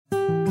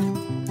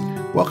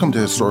Welcome to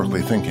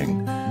Historically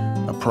Thinking,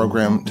 a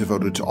program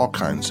devoted to all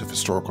kinds of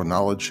historical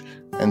knowledge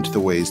and to the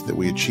ways that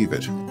we achieve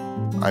it.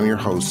 I'm your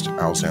host,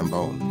 Al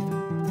Zambone.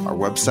 Our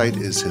website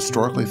is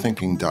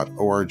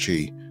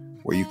historicallythinking.org,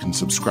 where you can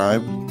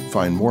subscribe,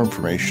 find more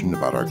information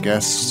about our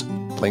guests,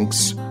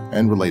 links,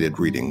 and related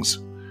readings.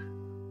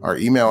 Our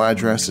email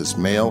address is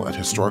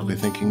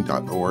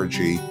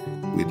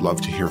mail@historicallythinking.org. We'd love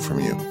to hear from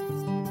you.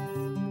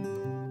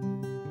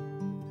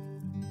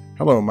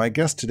 Hello, my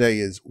guest today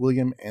is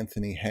William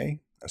Anthony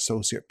Hay,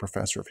 Associate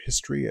Professor of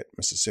History at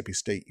Mississippi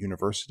State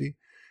University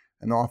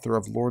and author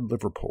of Lord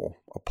Liverpool,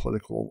 A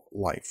Political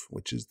Life,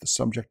 which is the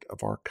subject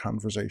of our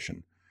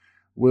conversation.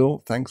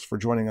 Will, thanks for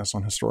joining us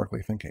on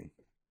Historically Thinking.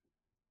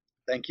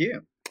 Thank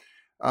you.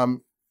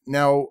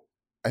 Now,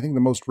 I think the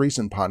most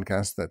recent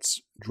podcast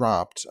that's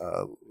dropped,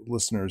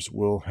 listeners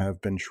will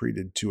have been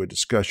treated to a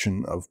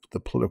discussion of the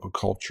political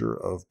culture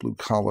of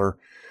blue-collar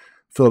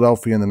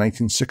Philadelphia in the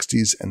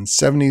 1960s and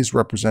 70s,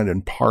 represented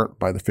in part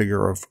by the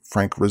figure of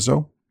Frank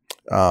Rizzo.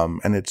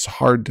 And it's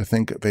hard to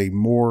think of a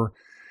more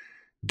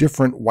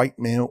different white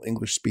male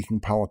English-speaking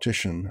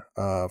politician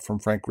from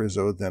Frank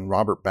Rizzo than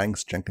Robert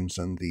Banks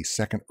Jenkinson, the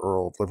second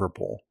Earl of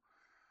Liverpool.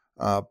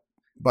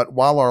 But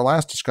while our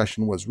last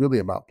discussion was really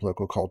about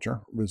political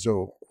culture,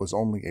 Rizzo was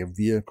only a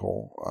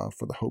vehicle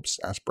for the hopes,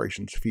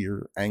 aspirations,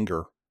 fear,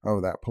 anger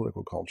of that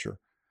political culture.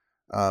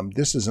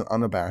 This is an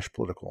unabashed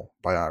political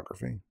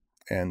biography,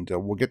 and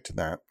we'll get to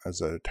that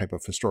as a type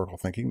of historical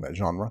thinking, that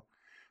genre.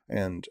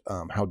 And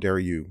how dare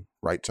you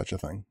write such a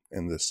thing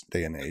in this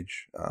day and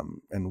age,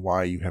 and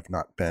why you have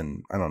not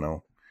been,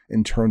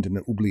 interned in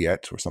an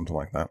oubliette or something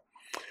like that.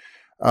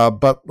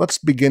 But let's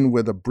begin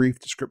with a brief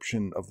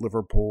description of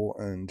Liverpool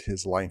and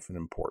his life and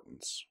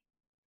importance.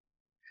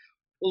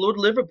 Well, Lord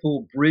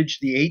Liverpool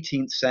bridged the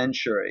 18th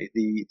century,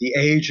 the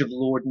age of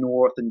Lord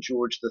North and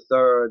George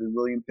III and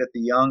William Pitt the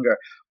Younger,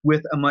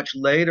 with a much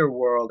later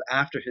world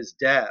after his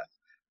death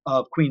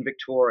of Queen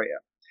Victoria.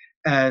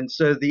 And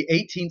so the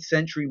 18th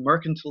century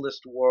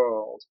mercantilist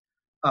world,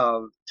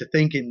 to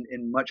think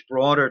in much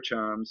broader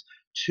terms,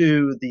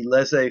 to the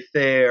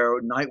laissez-faire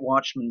night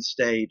watchman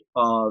state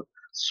of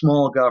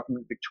small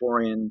government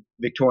Victorian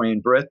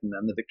Britain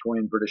and the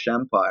Victorian British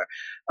Empire.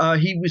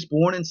 He was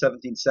born in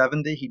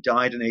 1770. He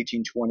died in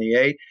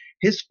 1828.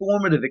 His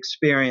formative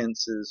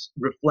experiences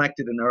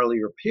reflected an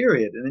earlier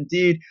period, and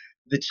indeed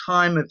the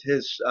time of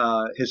his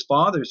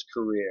father's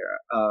career.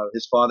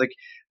 His father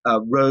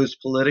rose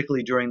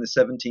politically during the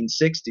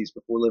 1760s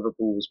before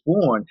Liverpool was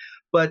born,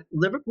 but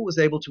Liverpool was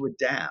able to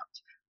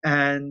adapt.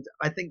 And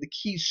I think the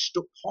key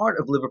part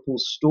of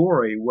Liverpool's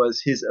story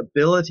was his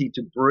ability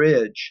to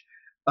bridge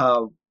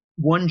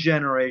one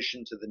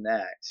generation to the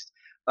next.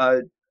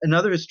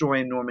 Another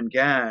historian, Norman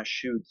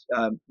Gash, who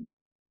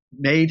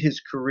made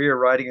his career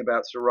writing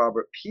about Sir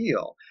Robert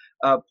Peel,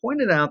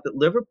 pointed out that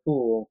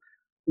Liverpool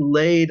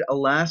laid a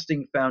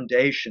lasting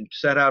foundation,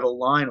 set out a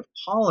line of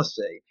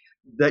policy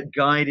that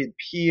guided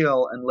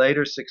Peel and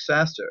later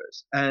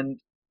successors. And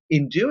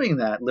in doing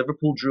that,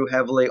 Liverpool drew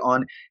heavily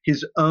on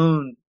his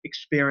own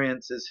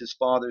experiences, his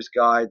father's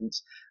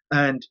guidance,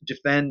 and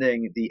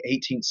defending the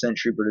 18th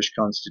century British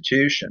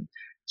Constitution.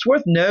 It's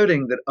worth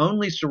noting that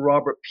only Sir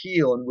Robert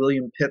Peel and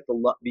William Pitt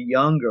the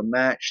Younger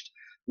matched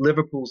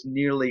Liverpool's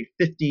nearly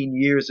 15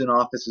 years in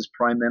office as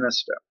Prime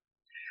Minister.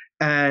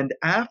 And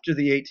after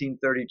the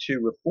 1832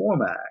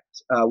 Reform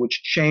Act,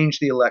 which changed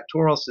the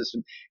electoral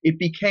system, it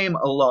became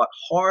a lot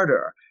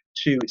harder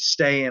to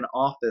stay in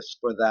office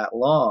for that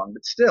long.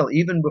 But still,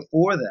 even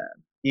before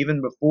then,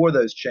 even before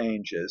those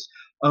changes,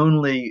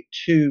 only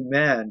two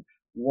men,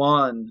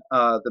 one,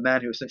 the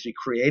man who essentially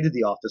created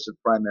the office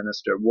of Prime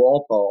Minister,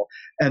 Walpole,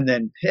 and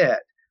then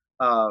Pitt,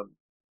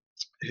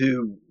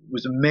 who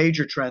was a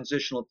major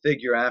transitional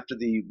figure after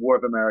the War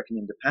of American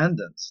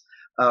Independence,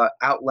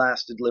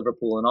 outlasted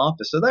Liverpool in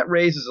office. So that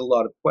raises a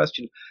lot of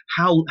questions.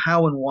 How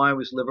and why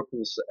was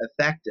Liverpool so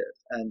effective?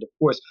 And of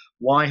course,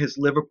 why has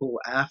Liverpool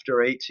after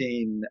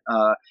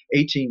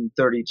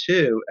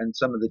 1832 and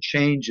some of the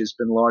changes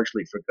been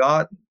largely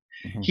forgotten?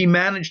 Mm-hmm. He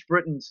managed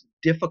Britain's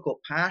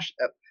difficult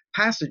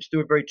passage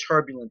through a very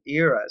turbulent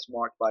era as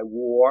marked by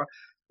war,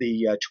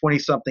 the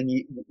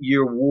 20-something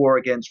year war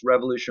against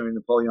revolutionary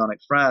Napoleonic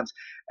France,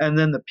 and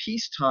then the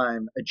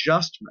peacetime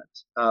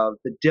adjustment of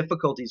the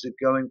difficulties of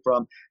going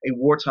from a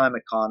wartime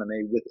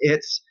economy with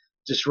its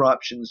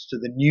disruptions to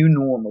the new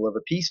normal of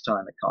a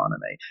peacetime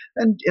economy.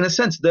 And in a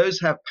sense, those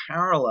have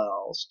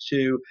parallels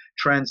to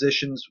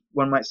transitions,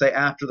 one might say,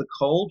 after the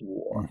Cold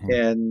War.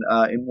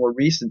 Mm-hmm. in more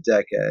recent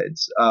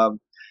decades.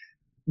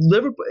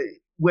 Liverpool,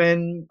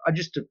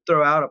 just to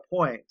throw out a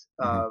point,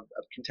 a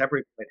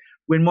contemporary point,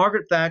 when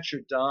Margaret Thatcher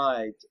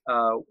died,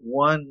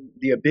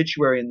 the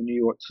obituary in the New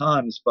York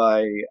Times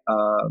by,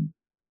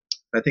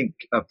 I think,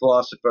 a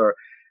philosopher,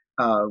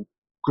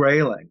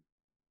 Grayling,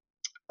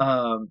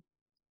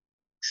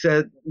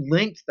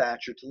 linked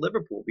Thatcher to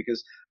Liverpool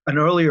because an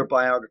earlier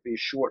biography, a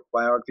short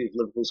biography of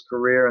Liverpool's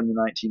career in the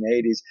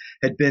 1980s,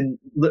 had been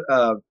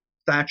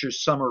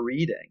Thatcher's summer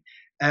reading.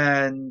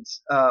 And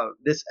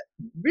this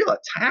real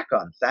attack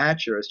on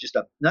Thatcher is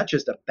not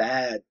just a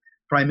bad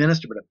prime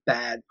minister, but a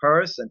bad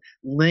person,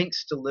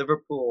 links to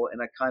Liverpool in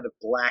a kind of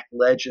black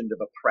legend of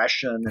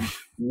oppression and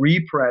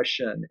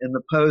repression in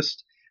the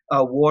post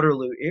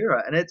Waterloo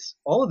era. And it's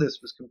all of this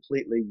was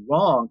completely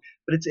wrong,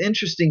 but it's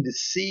interesting to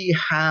see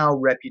how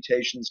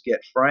reputations get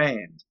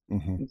framed.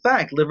 Mm-hmm. In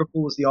fact,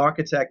 Liverpool was the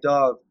architect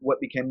of what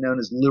became known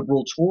as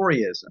liberal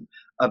Toryism,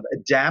 of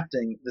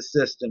adapting the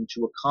system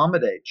to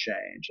accommodate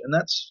change. And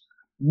that's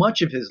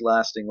much of his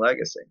lasting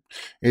legacy.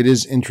 It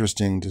is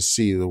interesting to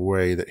see the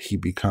way that he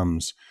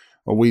becomes.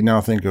 Well, we now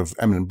think of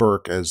Edmund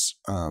Burke as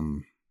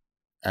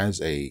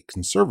a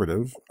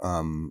conservative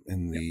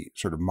in the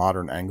sort of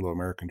modern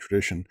Anglo-American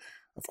tradition.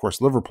 Of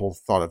course, Liverpool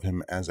thought of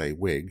him as a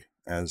Whig,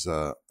 as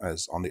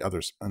on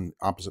the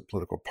opposite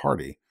political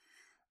party,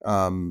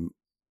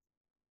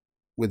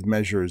 with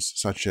measures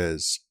such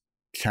as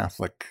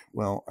Catholic.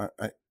 Well,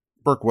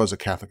 Burke was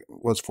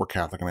for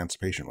Catholic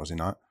emancipation, was he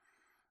not?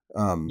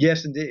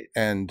 Yes, indeed.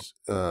 And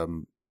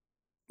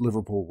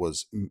Liverpool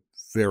was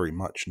very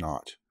much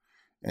not,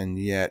 and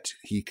yet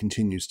he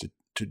continues to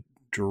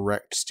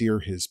steer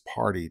his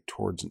party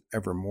towards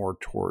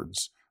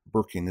towards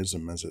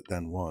Burkeanism, as it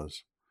then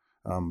was.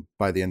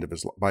 By the end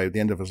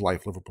of his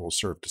life, Liverpool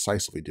served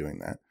decisively doing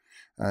that.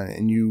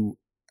 And you,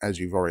 as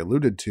you've already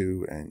alluded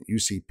to, and you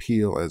see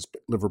Peel as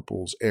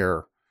Liverpool's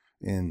heir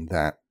in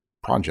that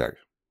project.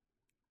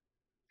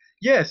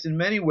 Yes, in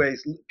many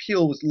ways,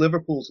 Peel was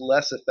Liverpool's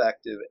less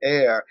effective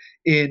heir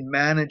in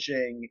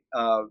managing,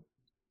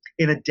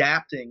 in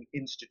adapting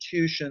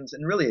institutions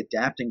and really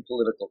adapting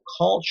political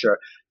culture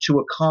to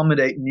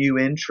accommodate new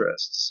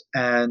interests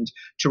and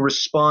to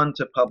respond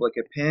to public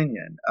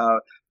opinion.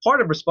 Part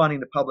of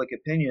responding to public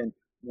opinion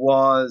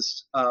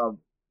was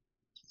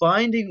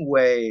finding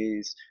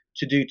ways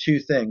to do two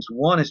things.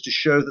 One is to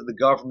show that the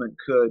government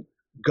could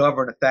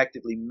govern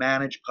effectively,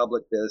 manage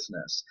public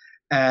business,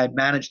 and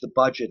manage the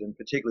budget, and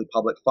particularly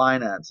public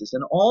finances,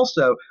 and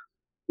also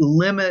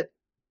limit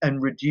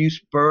and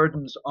reduce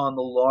burdens on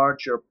the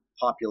larger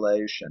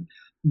population.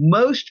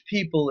 Most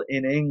people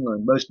in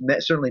England,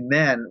 certainly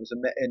men,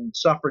 and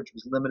suffrage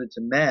was limited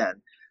to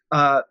men.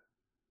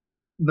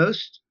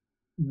 Most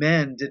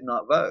men did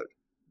not vote.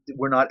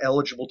 Were not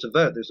eligible to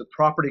vote. There's a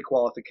property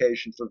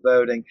qualification for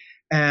voting,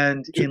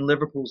 and in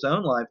Liverpool's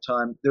own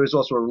lifetime, there was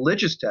also a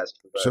religious test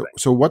for voting.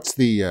 So what's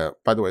the?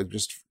 By the way,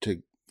 just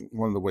to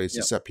one of the ways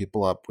to set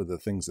people up with the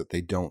things that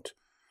they don't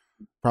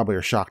probably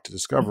are shocked to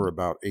discover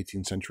about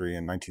 18th century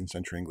and 19th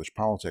century English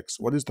politics.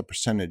 What is the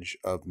percentage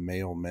of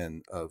male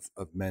men of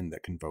men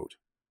that can vote?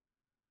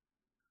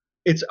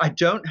 I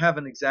don't have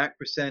an exact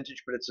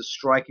percentage, but it's a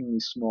strikingly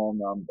small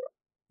number.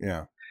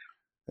 Yeah.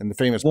 And the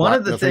famous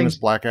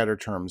Blackadder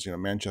terms,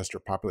 Manchester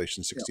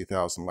population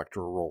 60,000,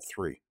 electoral roll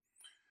 3.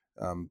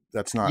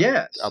 That's not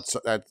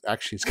outside. That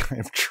actually is kind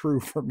of true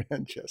for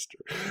Manchester,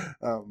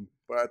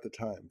 but at the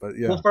time. But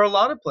yeah, well, for a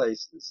lot of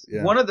places,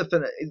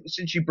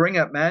 since you bring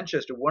up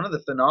Manchester, one of the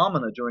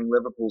phenomena during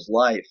Liverpool's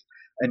life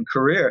and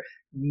career,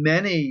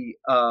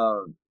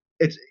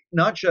 it's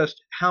not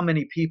just how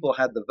many people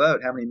had the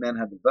vote, how many men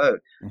had the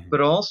vote,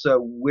 but also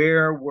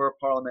where were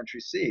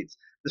parliamentary seats.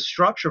 The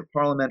structure of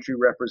parliamentary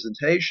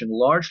representation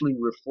largely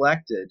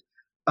reflected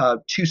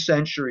 2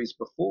 centuries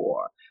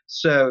before.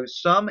 So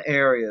some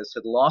areas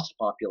had lost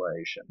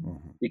population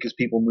because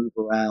people move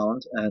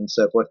around and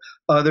so forth.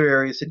 Other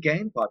areas had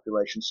gained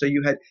population. So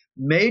you had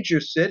major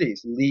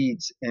cities,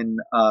 Leeds in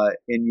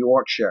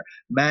Yorkshire,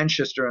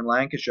 Manchester in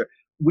Lancashire,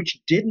 which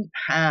didn't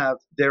have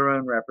their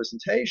own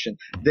representation.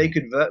 They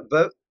could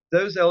vote.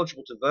 Those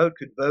eligible to vote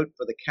could vote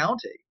for the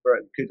county, or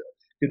could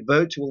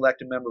vote to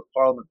elect a member of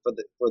parliament for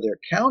their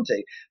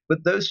county,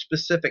 but those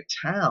specific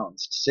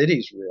towns,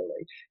 cities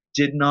really,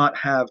 did not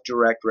have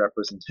direct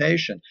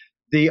representation.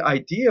 The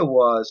idea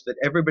was that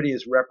everybody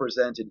is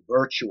represented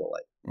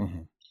virtually,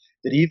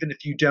 that even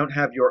if you don't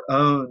have your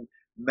own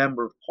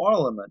member of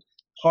parliament,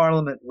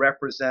 parliament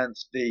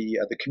represents the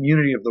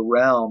community of the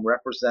realm,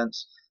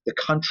 represents the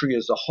country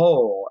as a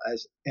whole,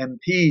 as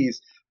MPs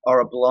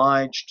are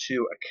obliged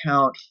to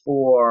account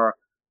for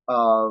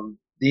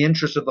the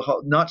interests of the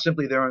whole, not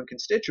simply their own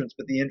constituents,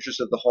 but the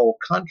interests of the whole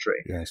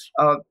country. Yes.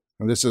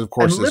 And this is, of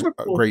course, a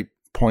great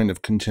point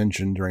of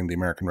contention during the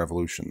American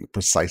Revolution,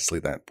 precisely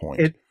that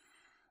point.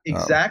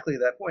 Exactly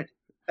that point.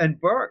 And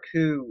Burke,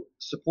 who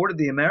supported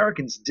the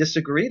Americans,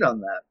 disagreed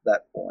on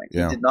that point.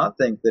 Yeah. He did not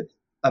think that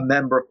a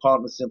member of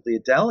parliament was simply a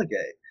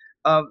delegate.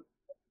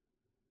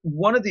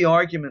 One of the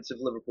arguments of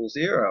Liverpool's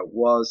era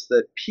was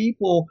that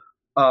people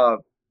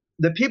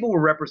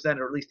were represented,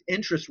 or at least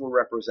interests were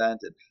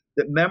represented,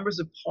 that members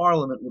of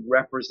parliament would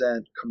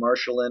represent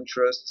commercial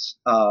interests,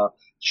 the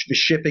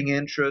shipping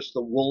interests,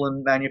 the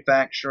woolen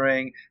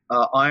manufacturing,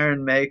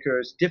 iron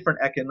makers, different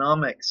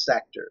economic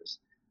sectors,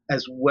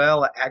 as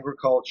well as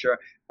agriculture,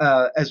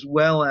 as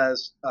well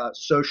as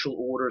social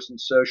orders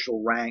and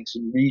social ranks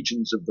and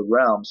regions of the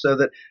realm, so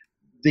that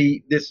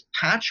this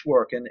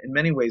patchwork and in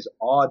many ways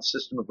odd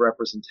system of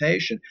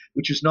representation,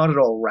 which was not at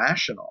all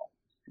rational,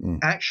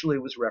 actually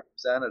was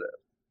representative.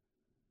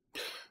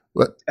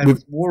 And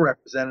was more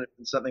representative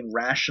than something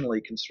rationally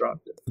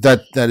constructed.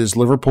 That is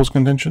Liverpool's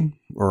contention,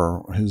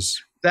 or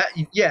his? That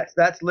yes,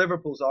 that's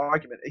Liverpool's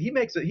argument. He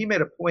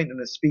made a point in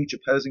a speech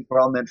opposing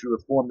parliamentary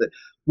reform that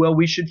well,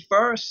 we should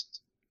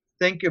first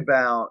think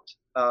about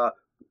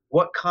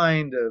what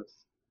kind of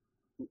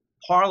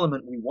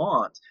parliament we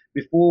want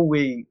before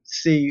we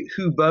see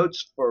who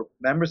votes for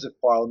members of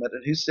parliament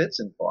and who sits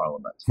in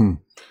parliament. Hmm.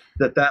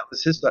 That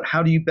was his thought.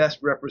 How do you best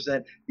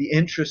represent the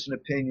interests and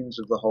opinions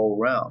of the whole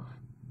realm?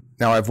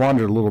 Now, I've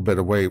wandered a little bit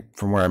away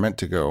from where I meant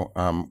to go.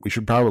 We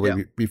should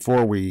probably,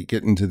 before we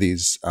get into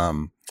these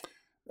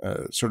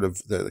sort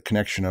of the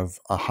connection of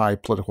a high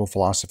political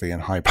philosophy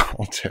and high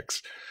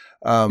politics,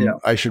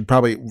 I should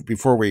probably,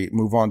 before we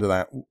move on to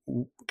that,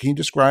 can you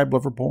describe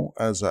Liverpool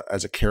as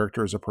a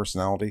character, as a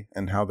personality,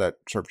 and how that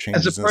sort of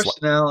changes? As a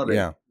personality,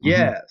 yeah.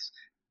 Yes.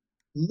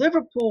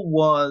 Liverpool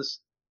was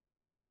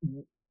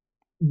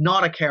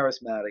not a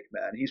charismatic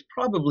man. He's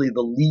probably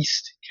the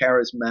least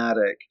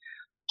charismatic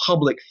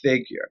public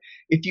figure.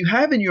 If you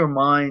have in your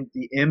mind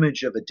the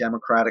image of a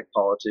democratic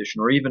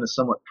politician or even a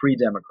somewhat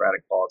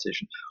pre-democratic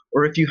politician,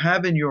 or if you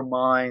have in your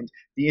mind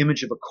the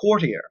image of a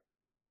courtier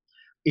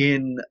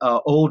in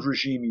old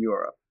regime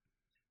Europe,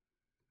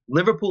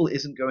 Liverpool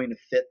isn't going to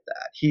fit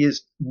that. He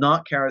is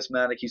not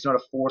charismatic. He's not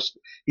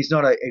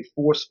a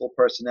forceful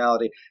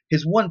personality.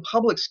 His one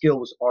public skill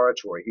was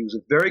oratory. He was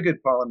a very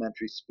good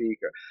parliamentary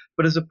speaker,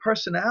 but as a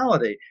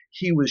personality,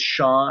 he was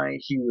shy.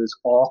 He was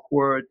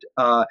awkward.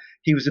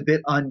 He was a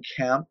bit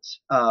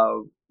unkempt.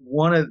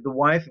 The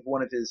wife of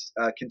one of his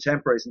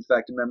contemporaries, in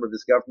fact, a member of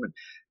his government,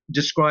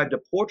 described a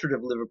portrait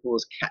of Liverpool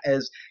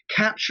as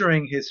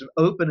capturing his sort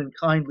of open and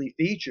kindly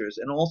features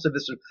and also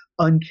this sort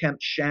of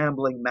unkempt,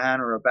 shambling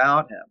manner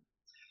about him.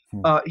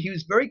 He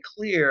was very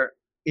clear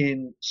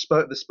in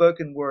the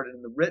spoken word and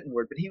in the written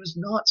word, but he was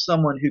not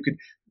someone who could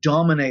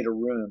dominate a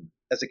room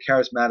as a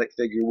charismatic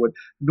figure would,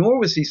 nor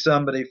was he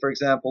somebody, for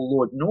example,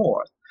 Lord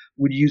North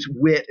would use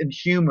wit and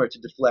humor to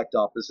deflect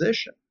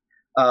opposition.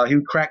 He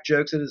would crack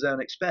jokes at his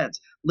own expense.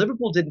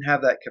 Liverpool didn't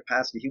have that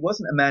capacity. He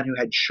wasn't a man who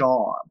had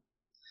charm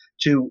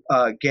to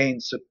gain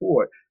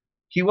support.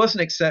 He was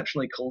an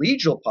exceptionally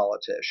collegial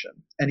politician,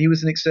 and he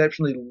was an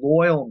exceptionally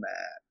loyal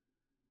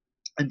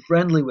man and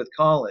friendly with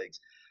colleagues.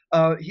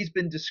 He's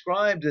been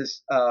described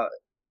as,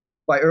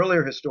 by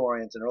earlier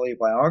historians and earlier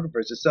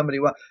biographers, as somebody,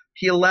 well,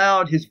 he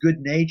allowed his good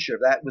nature,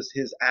 that was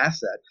his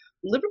asset.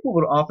 Liverpool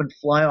would often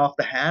fly off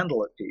the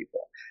handle at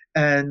people,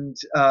 and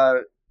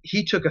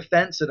he took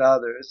offense at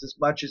others as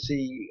much as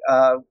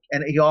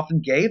and he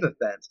often gave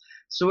offense.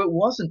 So it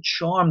wasn't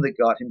charm that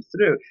got him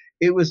through.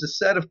 It was a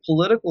set of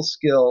political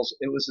skills.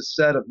 It was a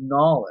set of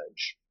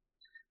knowledge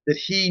that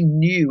he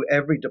knew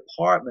every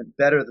department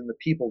better than the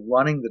people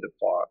running the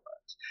department.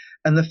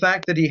 And the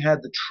fact that he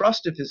had the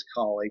trust of his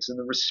colleagues and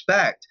the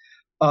respect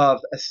of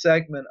a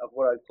segment of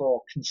what I'd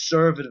call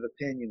conservative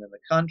opinion in the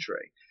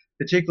country,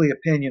 particularly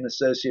opinion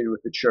associated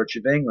with the Church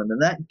of England.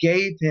 And that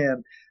gave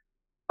him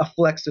a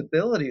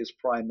flexibility as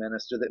prime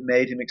minister that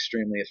made him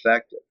extremely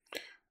effective.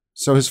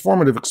 So his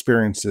formative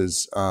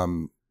experiences,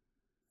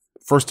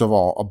 first of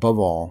all, above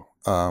all,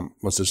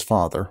 was his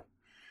father.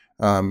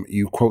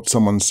 You quote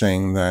someone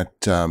saying that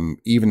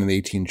even in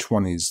the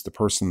 1820s, the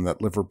person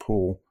that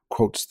Liverpool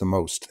quotes the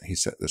most, he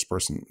said, this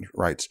person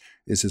writes,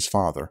 is his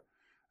father.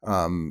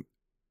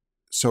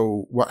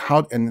 So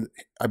how, and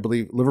I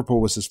believe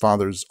Liverpool was his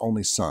father's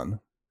only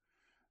son.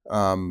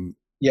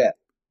 Yeah.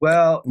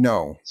 Well,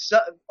 no.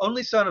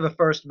 Only son of a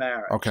first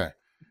marriage. Okay.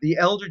 The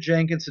elder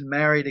Jenkinson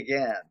married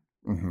again.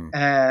 Mm-hmm.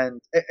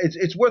 And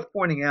it's worth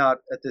pointing out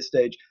at this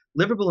stage,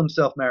 Liverpool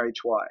himself married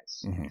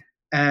twice. Mm-hmm.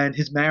 And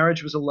his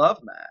marriage was a love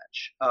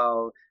match.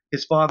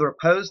 His father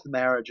opposed the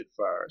marriage at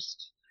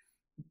first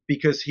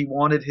because he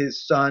wanted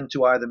his son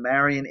to either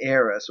marry an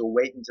heiress or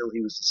wait until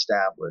he was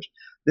established.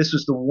 This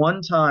was the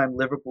one time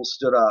Liverpool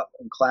stood up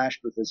and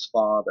clashed with his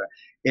father.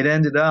 It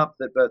ended up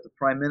that both the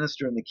Prime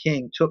Minister and the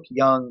King took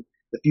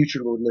the future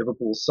Lord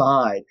Liverpool's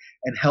side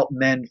and helped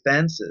mend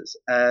fences.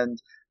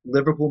 And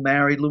Liverpool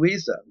married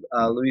Louisa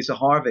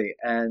Harvey,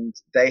 and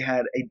they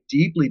had a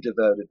deeply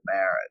devoted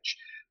marriage.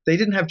 They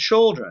didn't have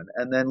children,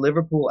 and then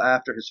Liverpool,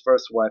 after his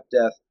first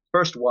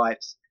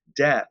wife's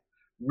death,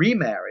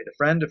 remarried a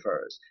friend of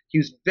hers. He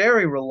was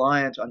very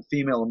reliant on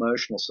female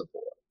emotional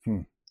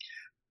support,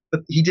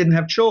 but he didn't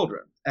have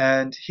children,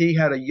 and he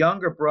had a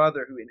younger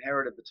brother who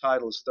inherited the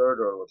title as third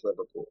Earl of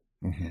Liverpool.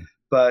 Mm-hmm.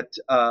 But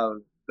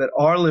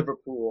our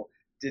Liverpool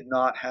did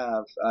not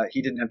have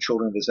he didn't have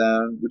children of his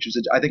own, which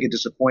was I think a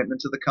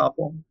disappointment to the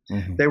couple.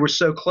 Mm-hmm. They were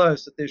so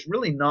close that there's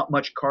really not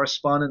much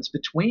correspondence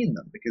between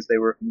them because they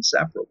were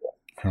inseparable.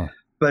 Huh.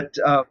 But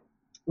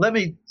let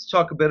me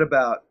talk a bit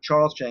about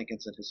Charles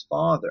Jenkinson, his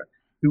father,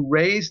 who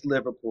raised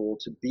Liverpool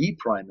to be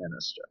prime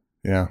minister.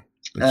 Yeah,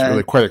 it's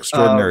really quite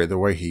extraordinary the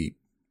way he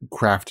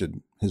crafted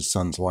his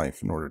son's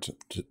life in order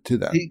to do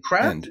that. He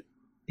crafted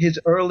his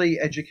early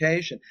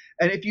education.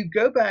 And if you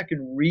go back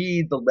and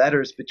read the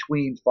letters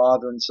between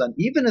father and son,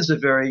 even as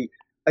a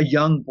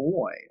young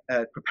boy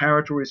at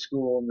preparatory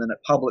school and then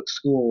at public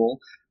school,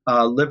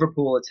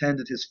 Liverpool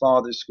attended his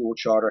father's school,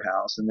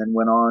 Charterhouse, and then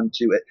went on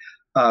to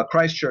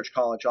Christ Church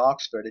College,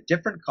 Oxford, a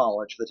different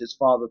college that his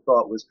father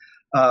thought was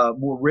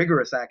more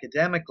rigorous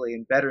academically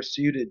and better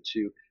suited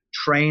to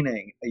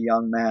training a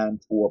young man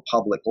for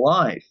public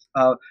life.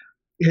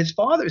 His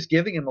father's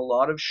giving him a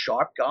lot of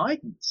sharp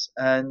guidance,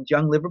 and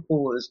young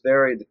Liverpool is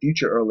the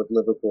future Earl of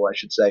Liverpool, I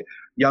should say,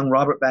 young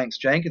Robert Banks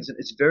Jenkinson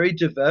is very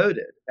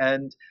devoted,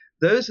 and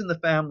those in the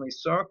family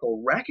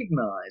circle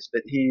recognize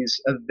that he's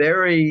a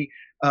very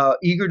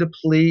eager to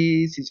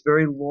please. He's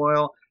very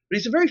loyal, but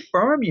he's a very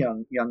firm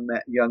young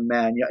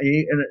man.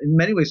 In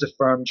many ways, a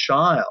firm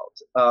child.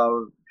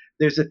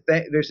 There's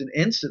an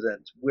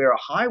incident where a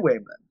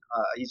highwayman,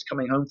 he's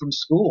coming home from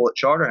school at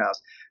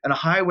Charterhouse, and a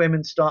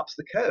highwayman stops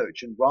the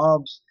coach and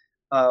robs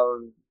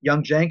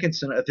young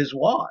Jenkinson of his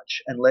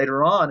watch. And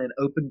later on, in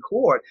open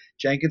court,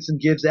 Jenkinson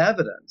gives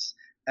evidence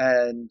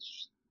and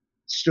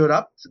stood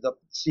up to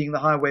seeing the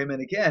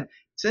highwayman again.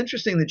 It's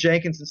interesting that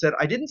Jenkinson said,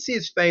 "I didn't see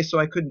his face, so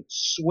I couldn't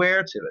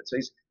swear to it." So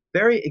he's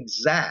very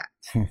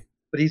exact,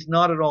 but he's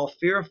not at all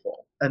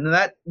fearful, and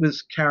that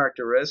was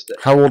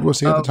characteristic. How old was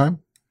he at the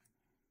time?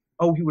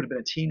 Oh, he would have been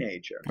a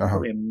teenager,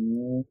 probably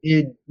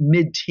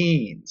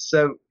mid-teens.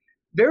 So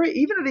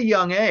even at a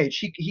young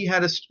age, he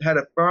had a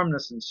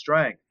firmness and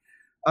strength.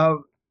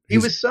 He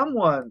was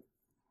someone.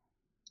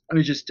 I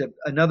mean, just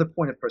another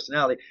point of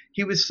personality.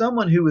 He was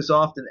someone who was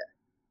often.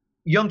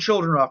 Young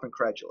children are often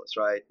credulous,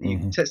 right?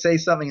 You say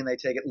something and they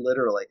take it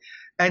literally,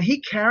 and he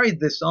carried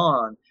this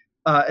on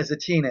as a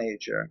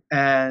teenager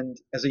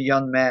and as a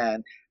young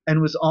man,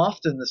 and was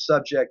often the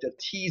subject of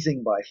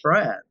teasing by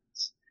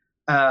friends.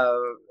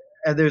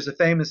 And there's a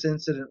famous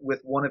incident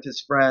with one of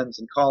his friends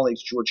and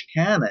colleagues, George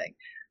Canning.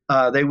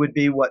 They would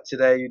be what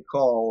today you'd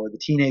call, or the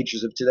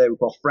teenagers of today would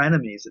call,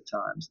 frenemies at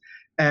times.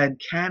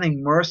 And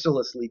Canning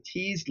mercilessly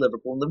teased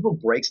Liverpool, and Liverpool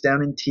breaks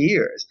down in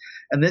tears.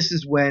 And this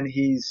is when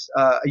he's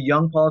a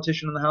young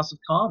politician in the House of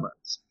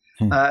Commons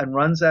and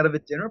runs out of a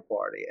dinner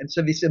party. And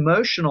so this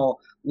emotional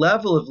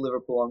level of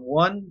Liverpool, on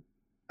one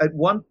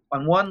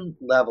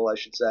level, I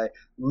should say,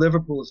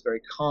 Liverpool is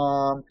very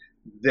calm,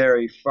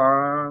 very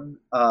firm,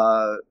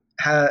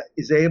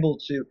 is able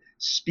to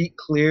speak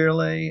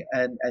clearly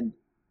and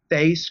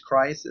face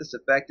crisis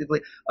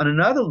effectively. On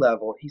another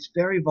level, he's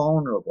very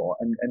vulnerable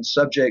and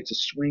subject to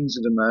swings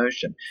of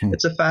emotion.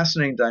 It's a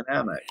fascinating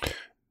dynamic.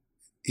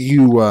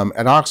 You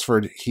at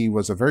Oxford, he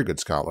was a very good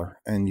scholar,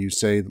 and you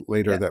say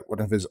later that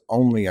one of his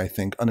only, I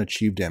think,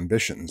 unachieved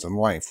ambitions in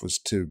life was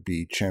to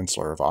be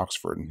Chancellor of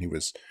Oxford, and he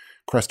was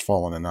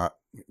crestfallen in not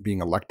being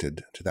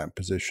elected to that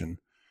position.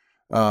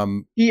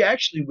 He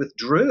actually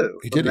withdrew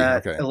from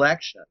that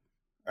election.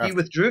 He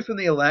withdrew from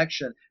the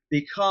election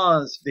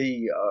because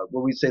the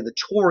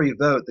Tory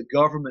vote, the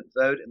government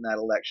vote in that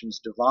election, is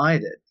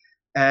divided,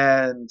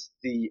 and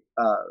the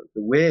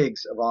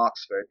Whigs of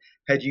Oxford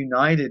had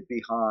united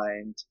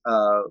behind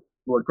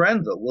Lord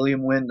Grenville,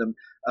 William Wyndham,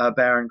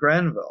 Baron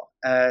Grenville,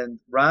 and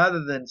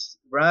rather than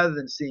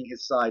seeing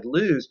his side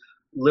lose,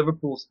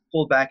 Liverpool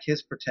pulled back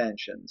his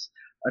pretensions.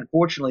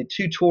 Unfortunately,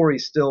 two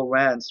Tories still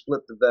ran,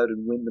 split the vote,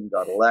 and Wyndham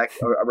got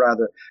elected, or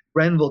rather,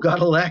 Grenville got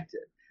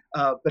elected.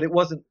 But it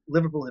wasn't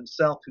Liverpool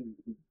himself who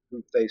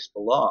faced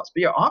the loss.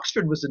 But yeah,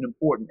 Oxford was an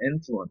important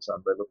influence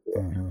on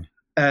Liverpool,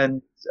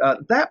 and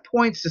that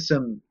points to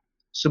some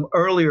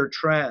earlier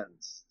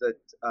trends that,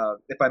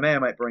 if I may, I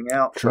might bring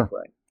out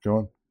quickly.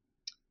 Go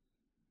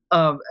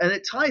on. And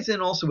it ties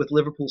in also with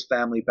Liverpool's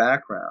family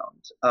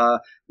background.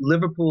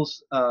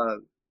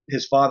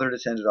 His father had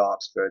attended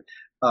Oxford.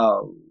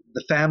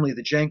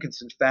 The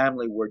Jenkinson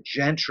family, were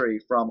gentry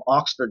from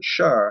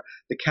Oxfordshire,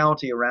 the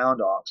county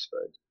around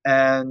Oxford.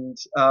 And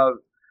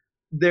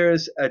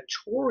there's a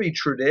Tory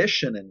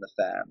tradition in the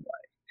family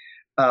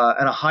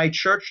and a high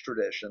church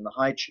tradition.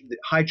 The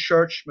high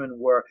churchmen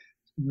were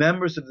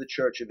members of the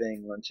Church of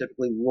England,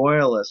 typically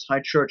royalists.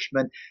 High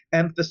churchmen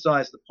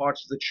emphasized the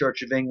parts of the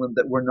Church of England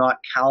that were not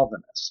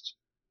Calvinist.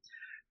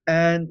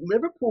 And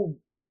Liverpool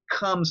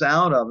comes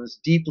out of, is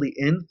deeply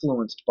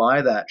influenced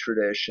by that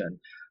tradition.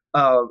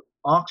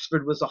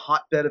 Oxford was a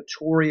hotbed of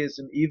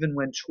Toryism even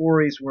when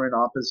Tories were in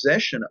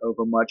opposition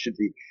over much of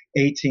the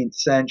 18th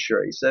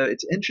century. So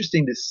it's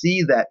interesting to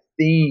see that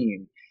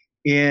theme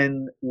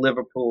in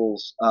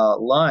Liverpool's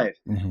life.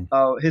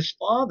 His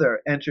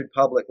father entered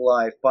public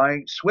life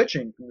by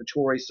switching from the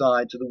Tory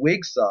side to the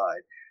Whig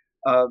side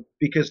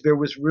because there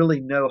was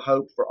really no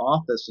hope for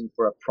office and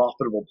for a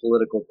profitable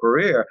political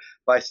career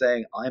by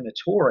saying, I'm a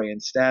Tory,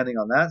 and standing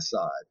on that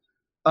side.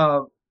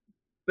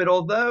 But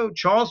although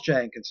Charles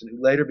Jenkinson, who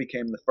later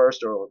became the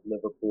first Earl of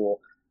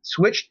Liverpool,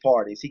 switched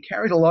parties, he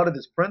carried a lot of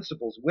his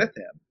principles with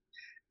him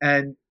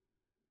and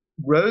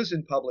rose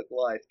in public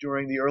life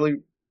during the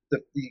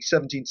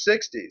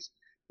 1760s,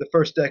 the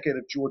first decade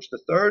of George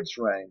III's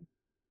reign.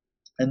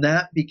 And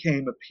that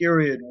became a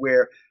period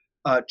where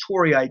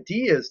Tory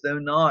ideas, though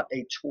not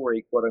a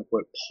Tory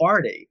quote-unquote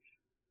party,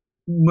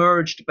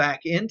 merged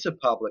back into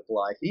public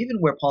life, even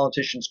where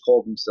politicians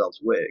called themselves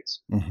Whigs.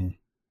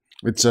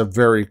 It's a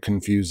very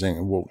confusing,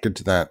 and we'll get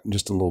to that in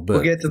just a little bit.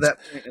 We'll get to that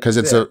because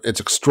it's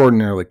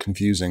extraordinarily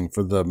confusing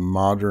for the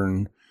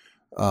modern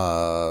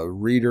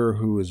reader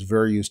who is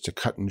very used to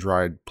cut and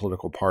dried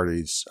political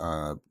parties,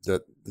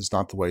 that is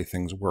not the way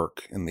things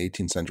work in the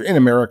 18th century, in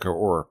America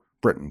or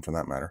Britain for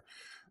that matter.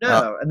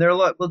 No, and there are a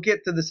lot. We'll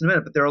get to this in a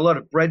minute, but there are a lot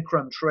of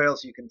breadcrumb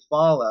trails you can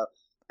follow,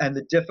 and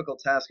the difficult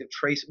task of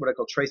tracing what I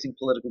call tracing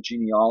political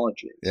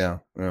genealogies. Yeah,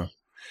 yeah.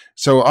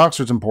 So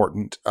Oxford's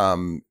important.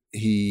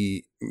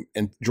 He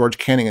and George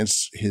Canning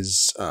is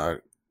his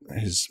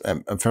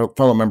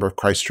fellow member of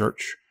Christ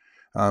Church.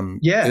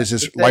 Is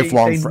his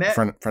lifelong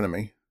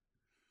frenemy.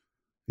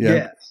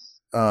 Yeah.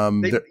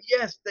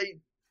 Yes.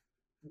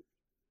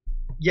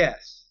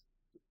 Yes.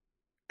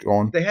 Go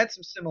on. They had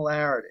some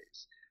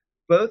similarities.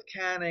 Both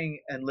Canning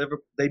and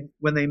Liverpool,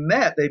 when they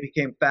met, they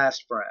became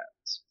fast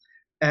friends.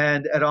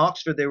 And at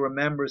Oxford, they were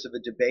members of a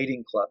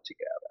debating club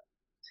together.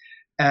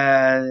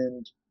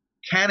 And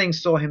Canning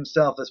saw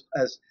himself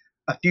as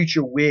a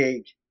future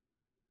Whig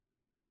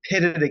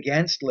pitted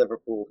against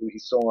Liverpool, who he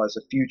saw as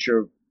a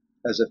future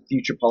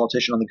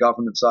politician on the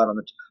government side,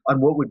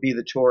 on what would be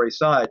the Tory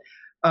side.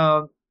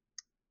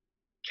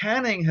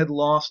 Canning had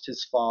lost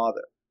his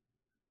father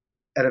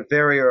at a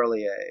very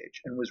early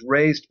age and was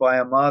raised by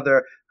a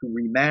mother who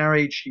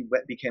remarried. She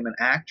became an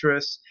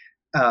actress,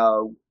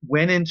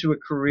 went into a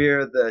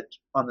career that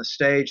on the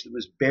stage that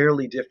was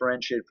barely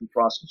differentiated from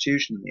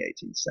prostitution in the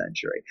 18th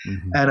century.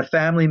 Mm-hmm. And a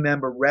family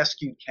member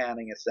rescued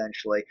Canning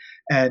essentially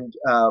and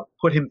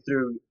put him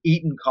through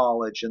Eton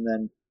College and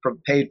then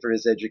paid for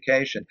his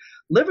education.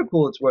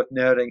 Liverpool, it's worth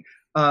noting,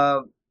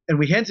 and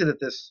we hinted at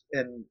this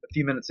a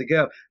few minutes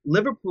ago,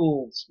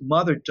 Liverpool's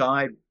mother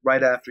died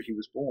right after he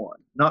was born.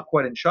 Not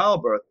quite in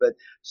childbirth, but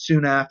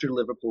soon after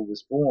Liverpool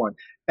was born.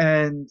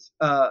 And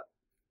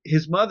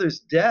his mother's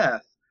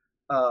death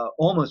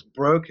almost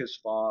broke his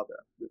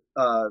father.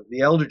 The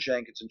elder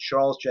Jenkinson,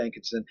 Charles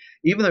Jenkinson,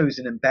 even though he was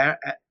an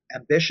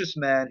ambitious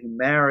man who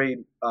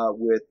married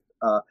with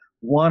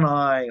one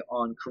eye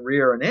on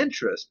career and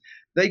interest,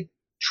 they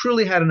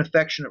truly had an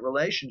affectionate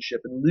relationship,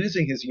 and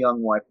losing his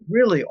young wife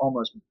really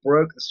almost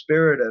broke the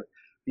spirit of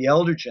the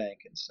elder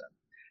Jenkinson.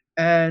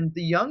 And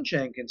the young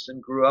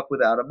Jenkinson grew up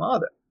without a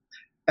mother.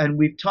 And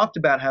we've talked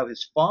about how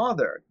his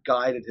father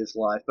guided his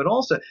life, but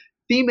also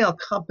female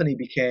company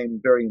became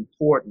very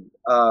important.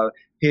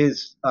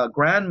 His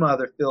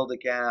grandmother filled a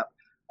gap.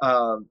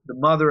 The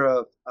mother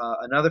of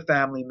another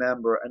family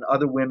member and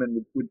other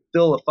women would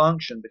fill a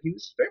function, but he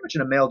was very much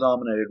in a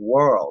male-dominated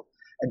world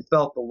and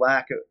felt the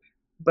lack of.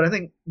 But I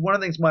think one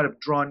of the things might have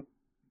drawn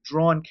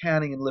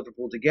Canning and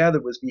Liverpool together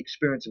was the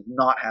experience of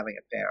not having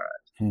a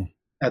parent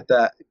at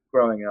that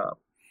growing up.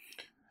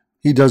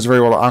 He does very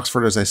well at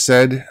Oxford, as I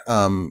said.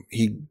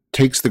 He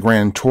takes the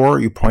grand tour.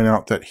 You point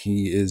out that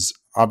he is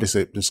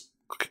obviously this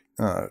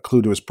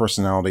clue to his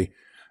personality.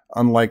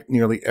 Unlike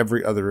nearly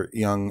every other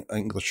young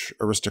English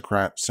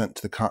aristocrat sent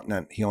to the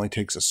continent, he only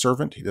takes a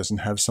servant. He doesn't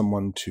have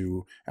someone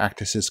to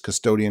act as his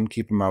custodian,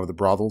 keep him out of the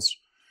brothels.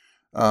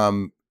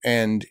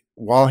 And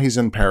while he's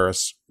in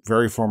Paris,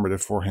 very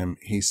formative for him,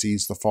 he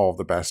sees the fall of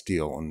the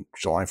Bastille on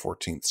July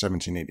 14th,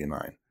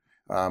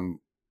 1789.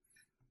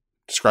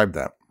 Describe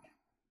that,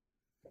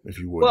 if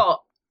you would.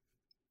 Well,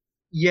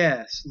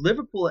 yes.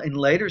 Liverpool, in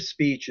later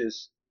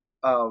speeches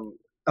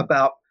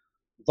about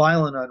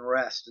violent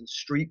unrest and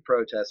street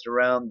protest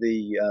around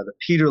the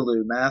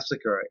Peterloo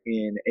massacre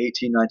in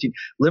 1819,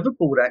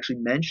 Liverpool would actually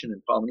mention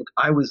in Parliament, look,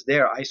 I was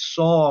there. I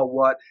saw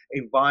what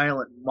a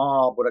violent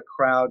mob, what a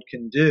crowd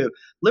can do.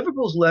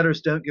 Liverpool's letters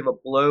don't give a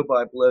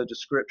blow-by-blow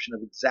description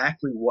of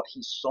exactly what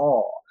he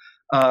saw.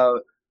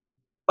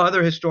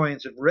 Other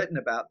historians have written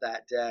about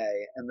that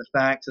day and the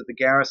fact that the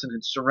garrison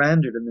had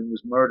surrendered and then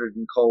was murdered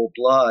in cold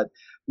blood,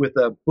 with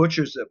a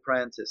butcher's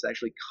apprentice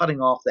actually cutting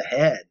off the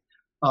head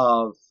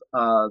of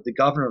the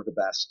governor of the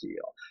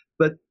Bastille.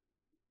 But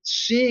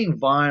seeing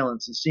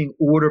violence and seeing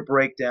order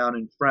break down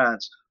in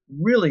France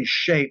really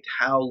shaped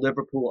how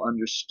Liverpool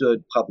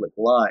understood public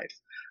life.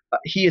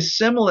 He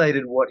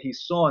assimilated what he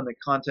saw in the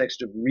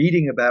context of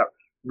reading about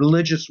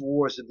religious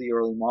wars of the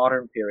early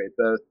modern period,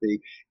 both the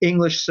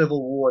English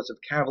civil wars of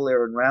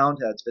Cavalier and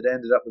Roundheads that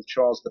ended up with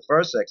Charles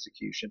I's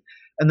execution,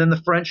 and then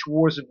the French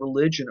wars of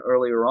religion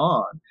earlier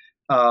on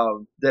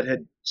that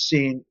had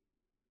seen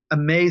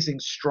amazing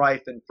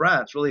strife in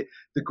France, really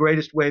the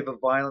greatest wave of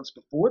violence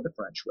before the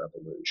French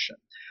Revolution.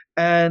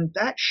 And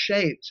that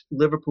shaped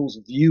Liverpool's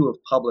view of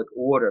public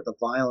order, the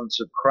violence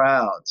of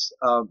crowds.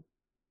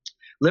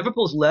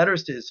 Liverpool's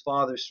letters to his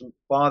father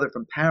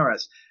from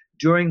Paris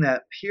during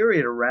that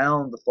period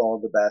around the fall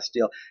of the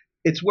Bastille,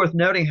 it's worth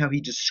noting how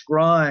he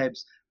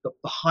describes the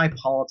high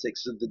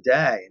politics of the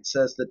day and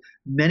says that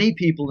many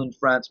people in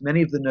France,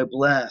 many of the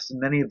noblesse and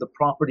many of the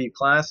property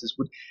classes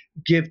would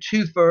give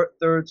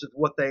 2/3 of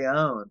what they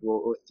owned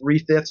or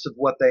 3/5 of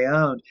what they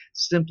owned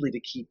simply to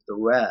keep the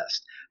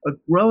rest. A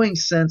growing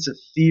sense of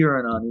fear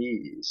and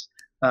unease.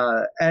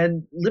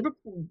 And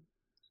Liverpool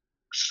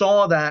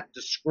saw that,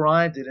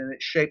 described it, and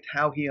it shaped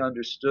how he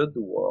understood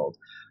the world.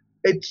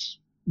 It's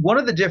one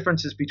of the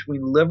differences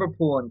between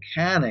Liverpool and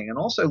Canning, and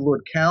also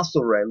Lord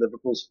Castlereagh,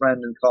 Liverpool's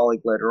friend and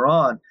colleague later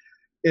on,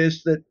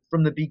 is that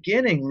from the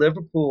beginning,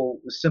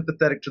 Liverpool was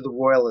sympathetic to the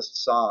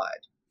royalist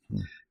side.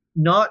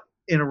 not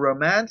in a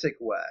romantic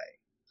way.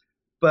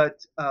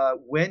 But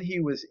when he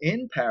was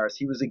in Paris,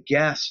 he was a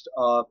guest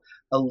of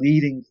a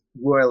leading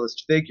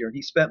royalist figure. And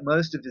he spent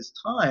most of his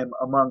time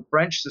among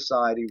French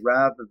society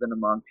rather than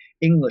among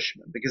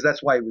Englishmen, because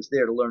that's why he was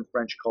there, to learn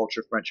French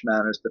culture, French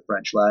manners, the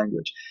French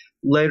language.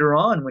 Later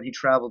on, when he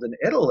traveled in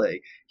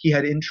Italy, he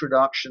had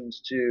introductions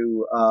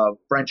to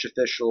French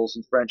officials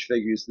and French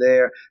figures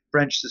there,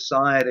 French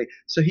society.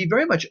 So he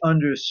very much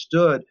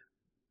understood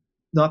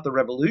not the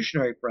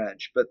revolutionary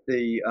French, but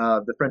the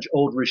French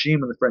old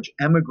regime and the French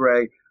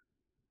emigre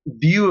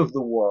view of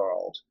the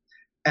world,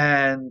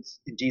 and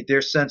indeed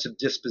their sense of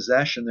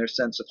dispossession, their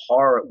sense of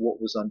horror at what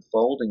was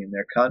unfolding in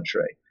their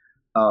country.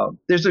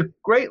 There's a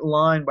great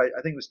line by,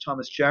 I think it was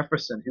Thomas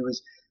Jefferson,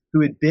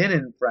 who had been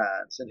in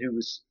France and who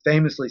was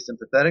famously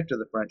sympathetic to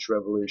the French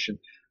Revolution.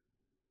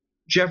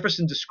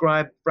 Jefferson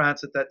described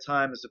France at that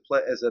time as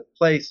a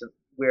place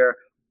where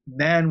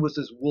man was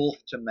as wolf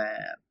to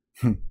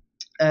man.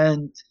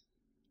 And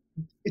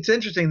it's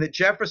interesting that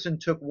Jefferson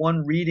took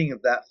one reading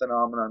of that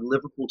phenomenon.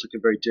 Liverpool took a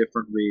very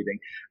different reading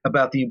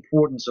about the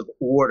importance of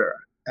order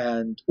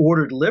and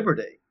ordered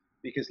liberty,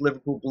 because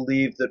Liverpool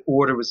believed that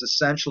order was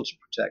essential to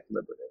protect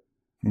liberty.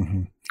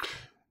 Mm-hmm.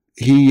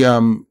 He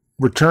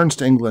returns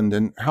to England,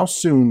 and how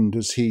soon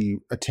does he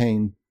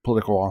attain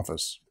political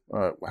office?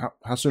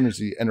 How soon does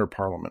he enter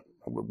Parliament?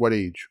 What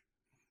age?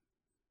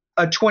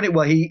 20.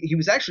 Well, he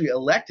was actually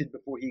elected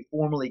before he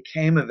formally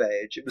came of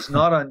age. It was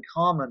not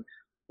uncommon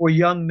for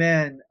young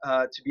men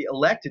to be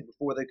elected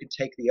before they could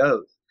take the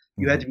oath.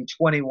 You had to be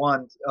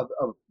 21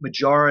 of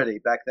majority.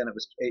 Back then it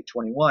was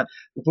 21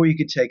 before you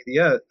could take the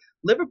oath.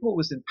 Liverpool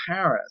was in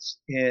Paris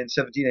in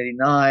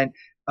 1789,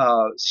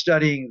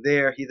 studying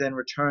there. He then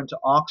returned to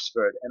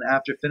Oxford, and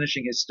after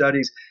finishing his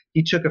studies,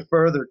 he took a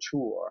further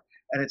tour.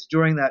 And it's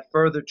during that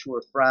further tour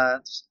of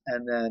France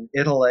and then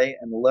Italy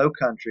and the Low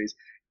Countries,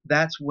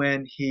 that's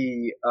when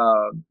he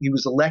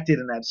was elected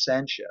in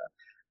absentia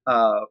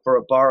for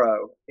a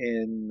borough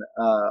in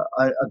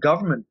a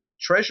government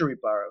treasury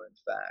borough,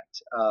 in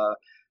fact,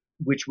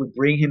 which would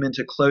bring him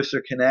into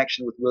closer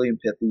connection with William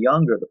Pitt the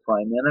Younger, the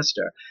prime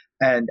minister.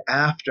 And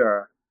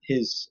after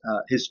his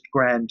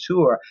grand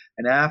tour,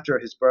 and after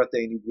his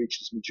birthday, and he'd reached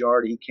his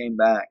majority, he came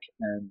back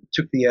and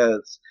took the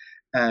oaths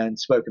and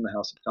spoke in the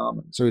House of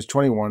Commons. So he's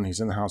 21. He's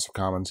in the House of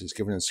Commons. He's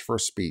given his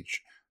first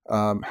speech.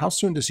 How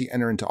soon does he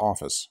enter into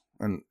office?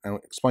 And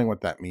explain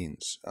what that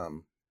means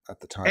at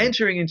the time.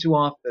 Entering into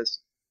office,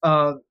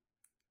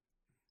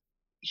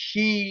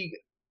 he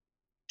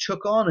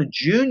took on a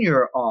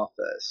junior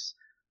office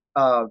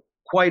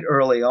quite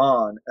early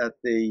on at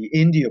the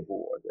India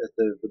Board, at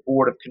the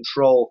Board of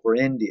Control for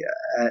India.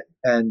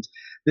 And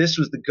this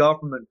was the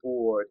government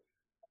board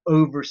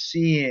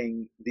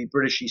overseeing the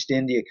British East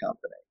India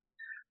Company.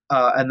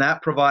 And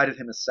that provided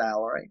him a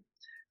salary.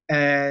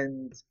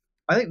 And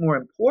I think more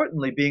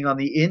importantly, being on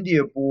the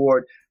India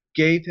Board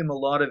gave him a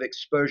lot of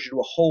exposure to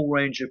a whole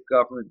range of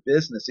government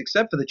business,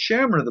 except for the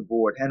chairman of the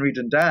board, Henry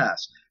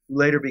Dundas, who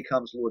later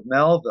becomes Lord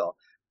Melville.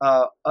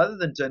 Other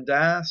than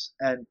Dundas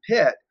and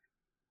Pitt,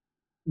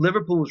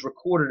 Liverpool was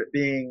recorded at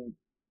being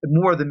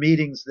more of the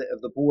meetings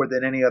of the board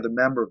than any other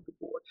member of the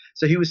board.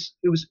 So it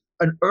was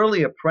an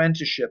early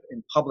apprenticeship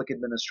in public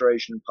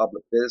administration and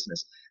public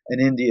business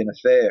and Indian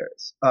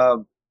affairs.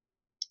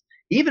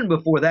 Even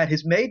before that,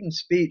 his maiden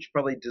speech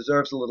probably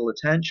deserves a little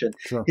attention.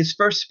 Sure. His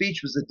first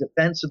speech was a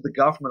defense of the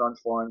government on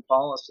foreign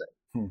policy.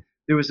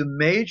 There was a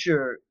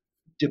major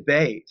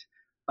debate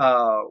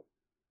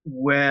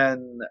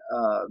when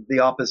the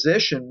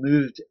opposition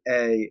moved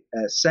a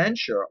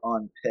censure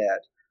on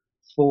Pitt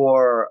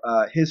for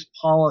his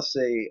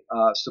policy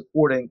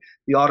supporting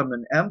the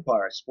Ottoman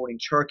Empire, supporting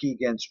Turkey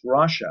against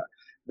Russia,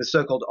 the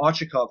so-called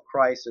Ochakov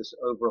crisis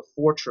over a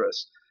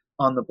fortress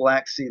on the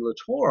Black Sea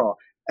littoral.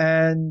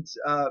 And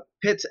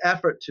Pitt's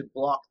effort to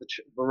block the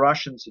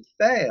Russians had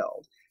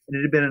failed, and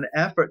it had been an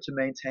effort to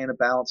maintain a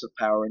balance of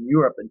power in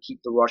Europe and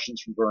keep the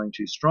Russians from growing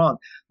too strong.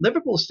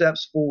 Liverpool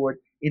steps forward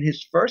in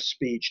his first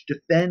speech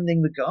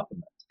defending the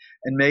government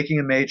and making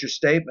a major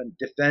statement,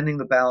 defending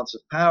the balance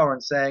of power,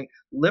 and saying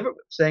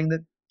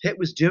that Pitt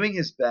was doing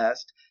his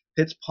best.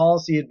 Pitt's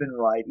policy had been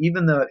right,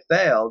 even though it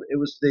failed. It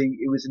was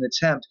an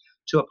attempt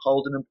to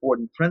uphold an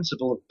important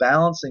principle of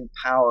balancing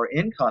power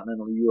in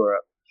continental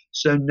Europe,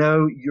 so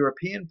no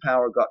European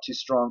power got too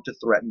strong to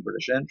threaten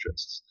British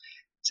interests.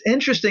 It's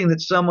interesting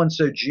that someone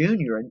so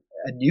junior,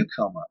 a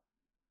newcomer,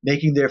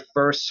 making their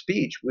first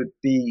speech would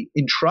be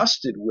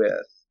entrusted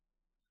with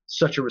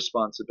such a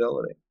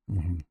responsibility.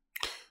 Mm-hmm.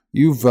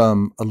 You've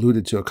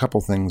alluded to a couple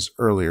things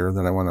earlier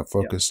that I want to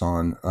focus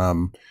on.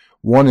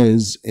 One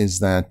is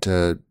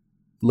that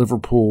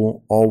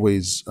Liverpool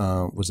always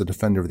was a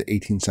defender of the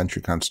 18th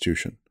century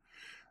Constitution.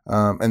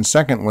 And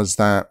second was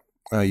that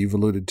you've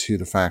alluded to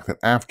the fact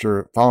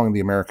that following the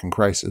American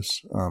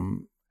crisis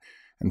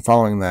and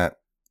following that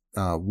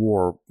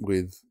war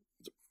with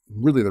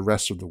really the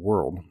rest of the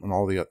world and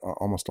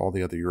almost all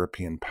the other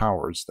European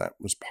powers that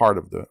was part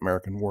of the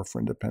American War for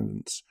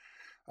Independence,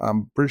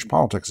 British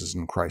politics is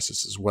in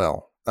crisis as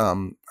well.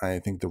 I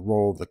think the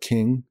role of the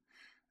king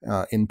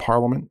in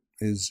Parliament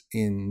is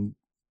in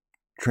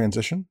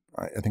transition.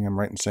 I think I'm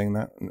right in saying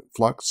that,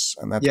 flux,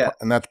 and that's Yeah.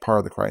 and that's part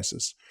of the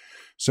crisis.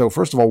 So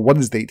first of all, what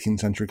is the 18th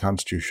century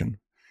Constitution,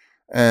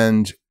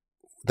 and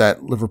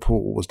that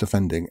Liverpool was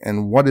defending,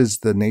 and what is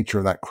the nature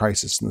of that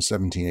crisis in the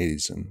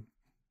 1780s? And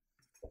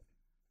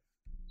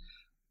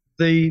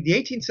The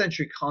 18th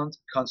century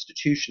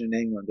Constitution in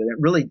England, and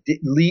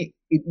it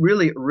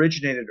really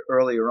originated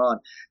earlier on.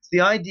 It's the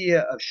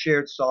idea of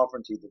shared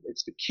sovereignty. That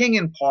it's the king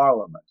and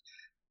parliament,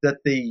 that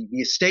the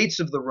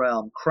estates of the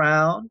realm,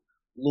 crown,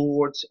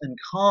 lords, and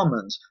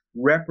commons,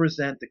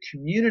 represent the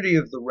community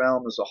of the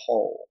realm as a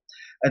whole.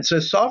 And so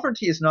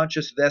sovereignty is not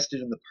just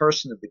vested in the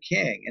person of the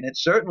king, and it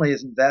certainly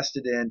isn't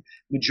vested in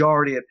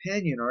majority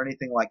opinion or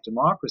anything like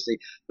democracy,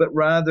 but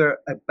rather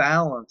a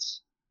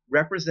balance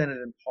represented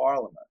in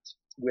parliament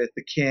with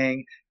the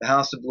king, the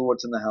House of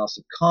Lords, and the House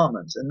of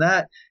Commons. And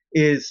that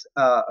is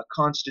a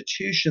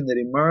constitution that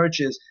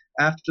emerges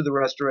after the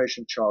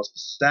restoration of Charles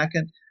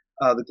II,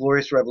 the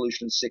Glorious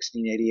Revolution in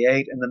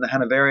 1688, and then the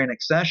Hanoverian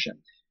accession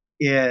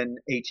in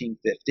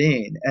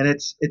 1815. And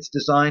it's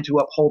designed to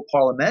uphold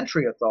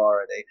parliamentary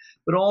authority,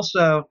 but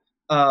also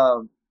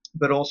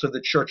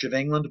the Church of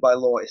England by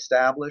law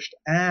established,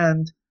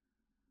 and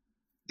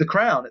the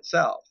crown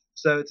itself.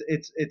 So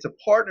it's a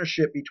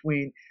partnership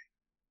between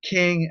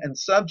king and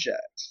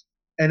subjects,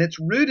 and it's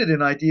rooted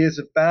in ideas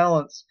of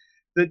balance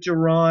that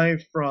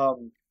derive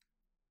from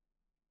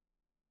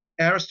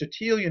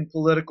Aristotelian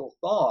political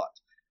thought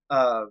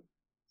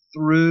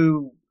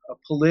through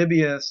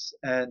Polybius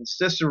and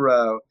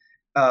Cicero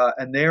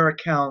and their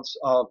accounts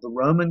of the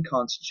Roman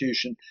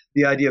constitution,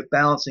 the idea of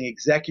balancing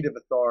executive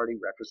authority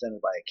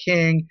represented by a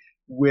king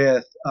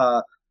with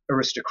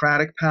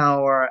aristocratic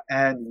power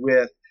and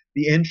with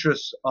the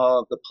interests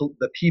of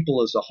the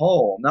people as a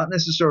whole, not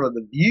necessarily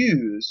the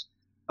views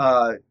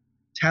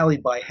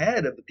tallied by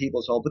head of the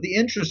people as a whole, but the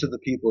interests of the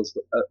people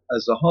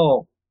as a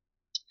whole.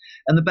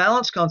 And the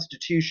balanced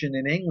constitution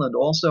in England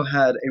also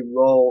had a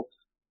role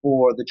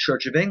for the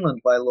Church of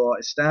England by law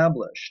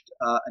established,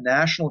 a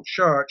national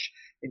church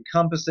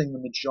encompassing the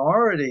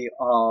majority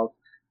of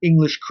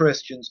English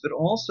Christians, but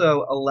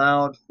also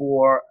allowed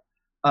for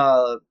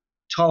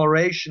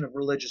toleration of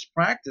religious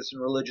practice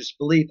and religious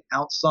belief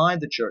outside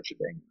the Church of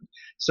England.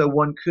 So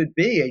one could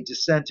be a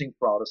dissenting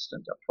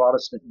Protestant, a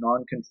Protestant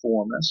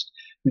nonconformist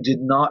who did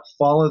not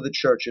follow the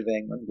Church of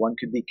England. One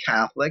could be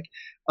Catholic.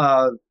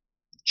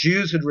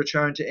 Jews had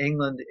returned to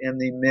England in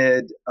the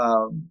mid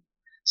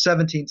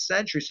 17th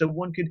century, so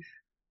one could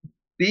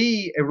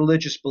be a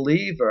religious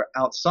believer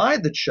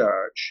outside the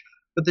church,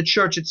 but the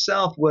church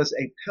itself was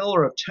a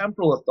pillar of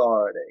temporal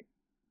authority.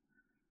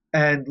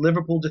 And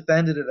Liverpool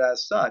defended it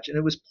as such. And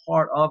it was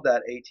part of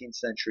that 18th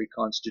century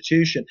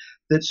constitution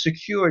that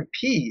secured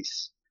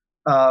peace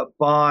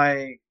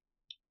by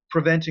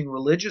preventing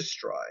religious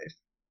strife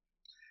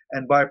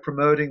and by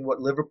promoting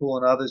what Liverpool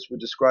and others would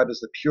describe as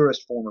the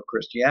purest form of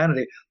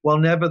Christianity, while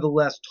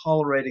nevertheless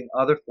tolerating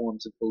other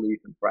forms of belief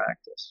and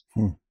practice.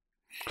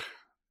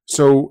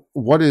 So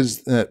what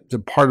is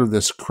the part of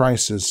this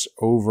crisis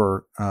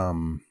over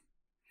the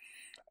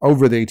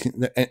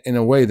 18th, in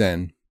a way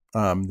then,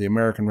 the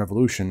American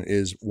Revolution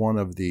is one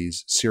of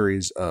these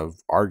series of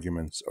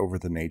arguments over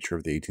the nature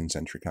of the 18th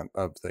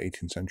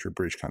century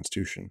British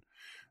Constitution.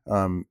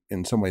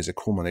 In some ways, a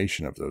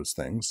culmination of those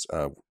things.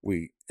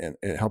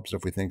 It helps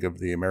if we think of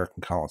the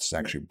American colonists as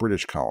actually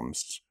British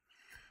colonists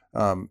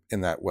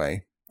in that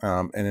way.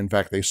 And in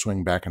fact, they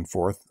swing back and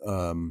forth.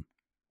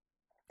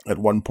 At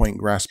one point,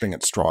 grasping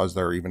at straws,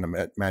 they're even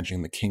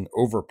imagining the king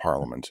over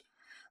Parliament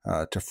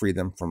to free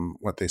them from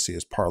what they see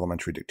as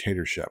parliamentary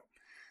dictatorship.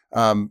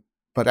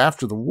 But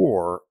after the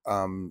war,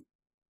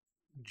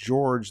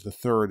 George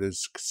III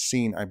is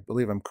seen, I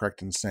believe I'm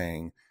correct in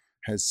saying,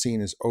 has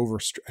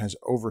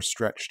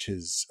overstretched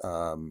his,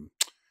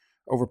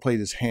 overplayed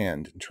his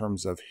hand in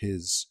terms of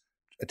his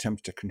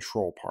attempts to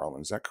control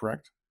Parliament. Is that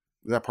correct?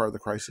 Is that part of the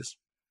crisis?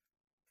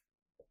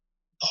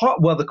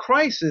 Well, the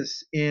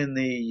crisis in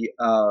the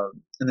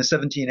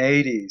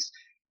 1780s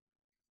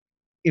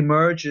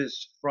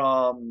emerges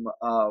from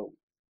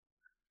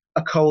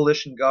a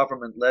coalition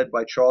government led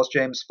by Charles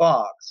James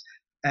Fox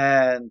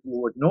and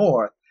Lord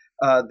North,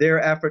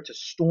 their effort to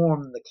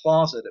storm the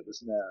closet, it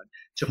was known,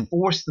 to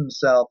force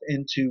themselves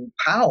into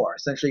power,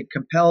 essentially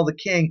compel the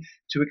king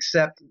to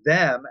accept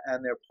them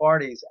and their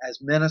parties as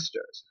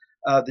ministers.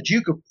 The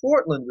Duke of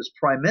Portland was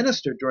prime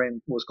minister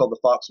during what was called the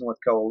Fox-North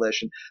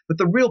Coalition, but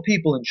the real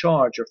people in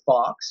charge are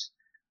Fox,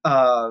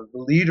 the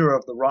leader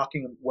of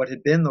what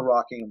had been the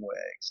Rockingham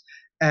Whigs,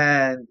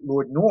 and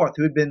Lord North,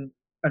 who had been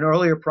an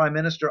earlier prime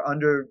minister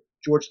under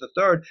George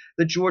III,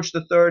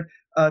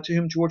 to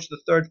whom George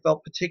III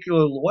felt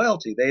particular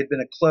loyalty.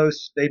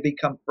 They'd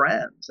become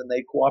friends, and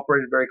they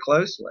cooperated very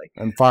closely.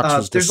 And Fox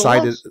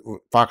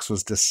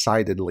was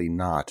decidedly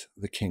not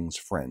the king's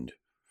friend.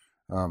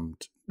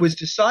 Was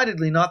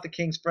decidedly not the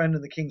king's friend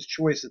and the king's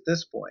choice at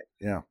this point.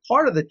 Yeah.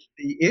 Part of the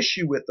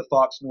issue with the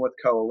Fox-North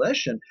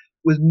Coalition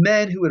was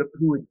men who had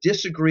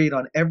disagreed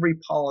on every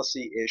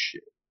policy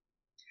issue.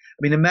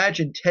 mean,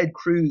 imagine Ted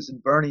Cruz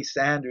and Bernie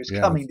Sanders Yeah,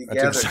 coming that's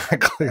together.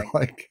 exactly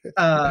like it.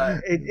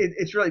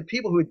 It's really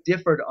people who had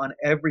differed on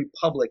every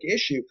public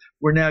issue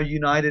were now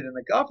united in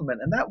the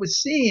government, and that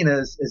was seen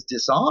as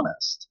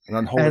dishonest. An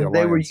unholy And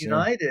they were alliance, yeah.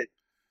 united.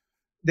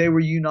 They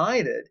were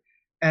united,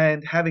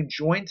 and having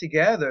joined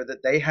together,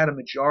 that they had a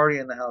majority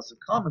in the House of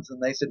Commons,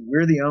 and they said,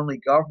 "We're the only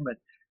government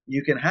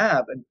you can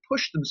have," and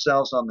pushed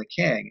themselves on the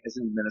king as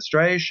an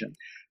administration.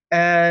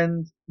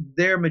 And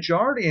their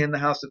majority in the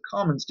House of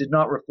Commons did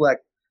not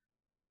reflect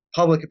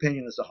public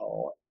opinion as a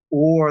whole,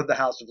 or the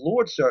House of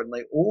Lords,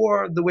 certainly,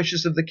 or the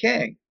wishes of the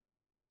king.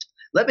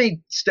 Let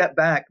me step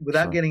back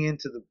without Sure. getting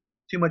into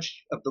too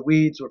much of the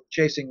weeds or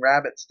chasing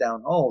rabbits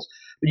down holes.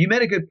 But you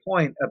made a good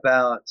point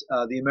about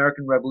the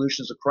American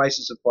Revolution as a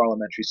crisis of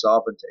parliamentary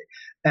sovereignty,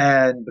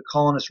 and the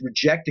colonists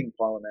rejecting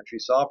parliamentary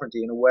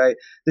sovereignty in a way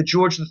that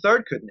George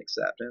III couldn't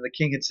accept. And the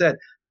king had said,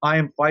 "I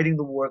am fighting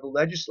the war of the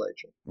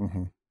legislature."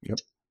 Mm-hmm. Yep.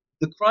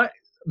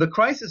 The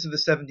crisis of the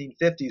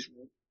 1750s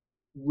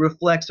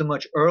reflects a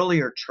much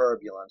earlier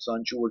turbulence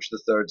on George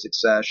III's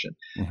accession.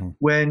 Mm-hmm.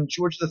 When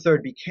George III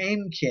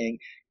became king,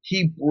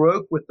 he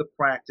broke with the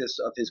practice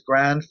of his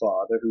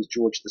grandfather, who's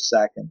George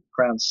II,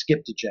 crown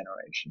skipped a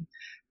generation,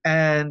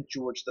 and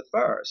George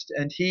I.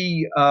 And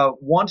he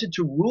wanted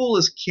to rule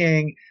as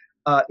king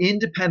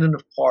independent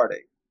of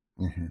party.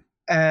 Mm-hmm.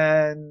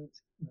 And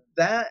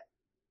that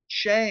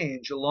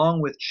change,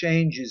 along with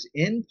changes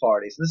in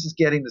parties, and this is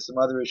getting to some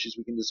other issues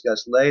we can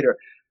discuss later,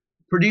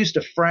 produced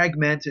a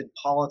fragmented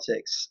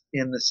politics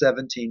in the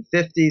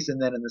 1750s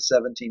and then in the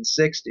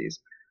 1760s.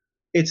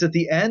 It's at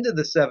the end of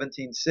the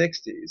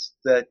 1760s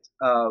that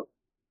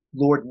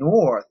Lord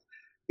North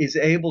is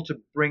able to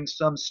bring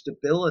some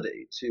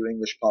stability to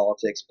English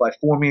politics by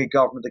forming a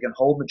government that can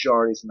hold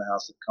majorities in the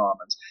House of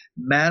Commons,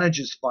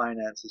 manages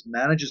finances,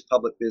 manages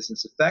public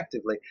business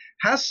effectively,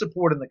 has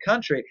support in the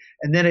country,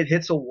 and then it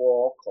hits a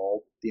wall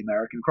called the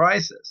American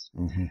crisis.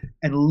 Mm-hmm.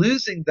 And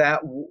losing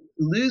that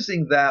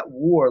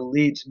war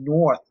leads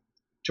North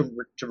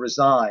to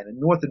resign. And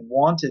North had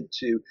wanted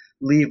to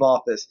leave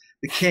office.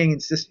 The king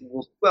insisted,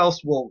 "Well, who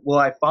else will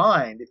I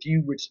find if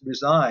you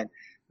resign?"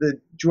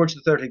 George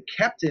III had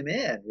kept him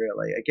in,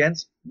 really,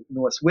 against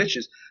North's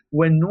wishes.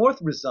 When North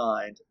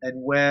resigned,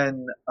 and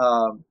when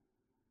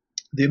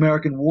the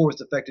American War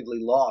was effectively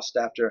lost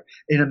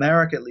in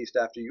America, at least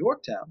after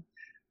Yorktown,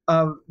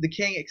 the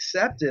king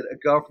accepted a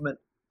government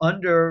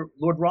under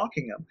Lord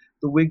Rockingham,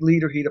 the Whig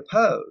leader he'd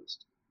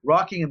opposed.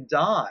 Rockingham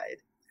died,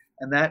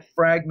 and that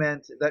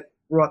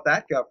brought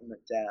that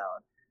government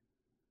down.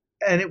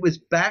 And it was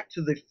back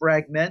to the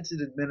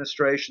fragmented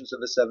administrations of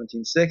the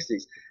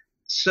 1760s.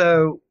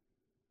 So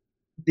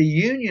the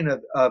union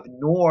of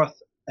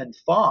North and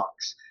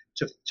Fox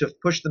to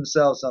push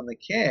themselves on the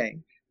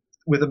king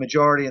with a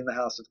majority in the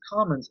House of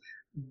Commons,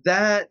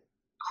 that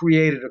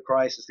created a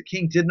crisis. The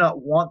king did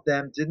not want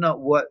them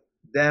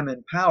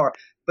in power,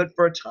 but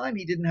for a time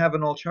he didn't have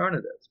an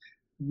alternative.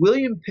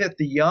 William Pitt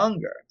the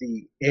Younger,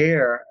 the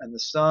heir and the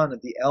son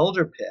of the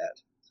elder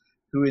Pitt,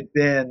 who had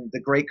been the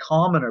great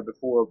commoner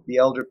before the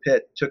elder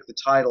Pitt took the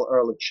title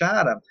Earl of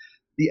Chatham,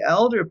 the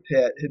elder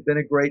Pitt had been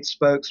a great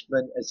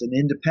spokesman as an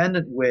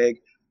independent Whig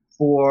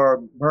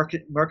for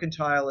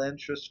mercantile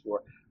interests,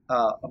 for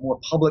a more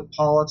public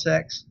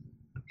politics.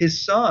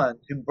 His son,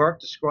 whom Burke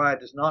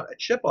described as not a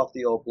chip off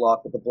the old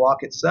block, but the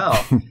block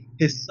itself,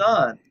 his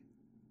son,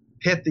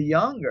 Pitt the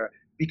Younger,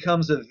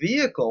 becomes a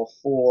vehicle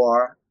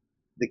for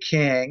the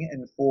king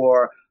and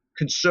for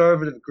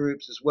conservative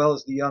groups, as well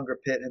as the younger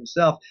Pitt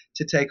himself,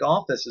 to take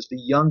office as the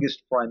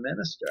youngest prime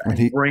minister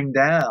and bring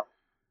down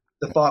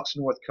the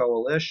Fox-North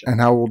coalition.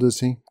 And how old is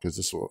he? Because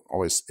this will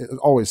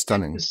always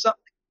stunning.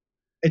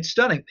 It's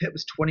stunning. Pitt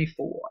was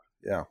 24.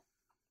 Yeah.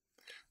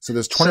 So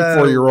this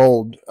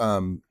 24-year-old,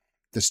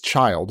 this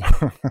child,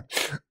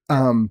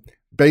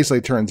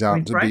 basically turns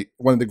out to be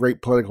one of the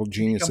great political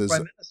geniuses.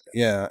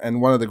 Yeah,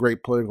 and one of the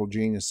great political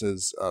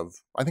geniuses of,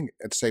 I think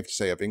it's safe to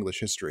say, of English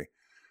history,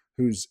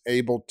 who's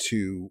able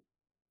to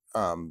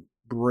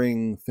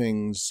bring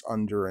things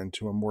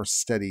into a more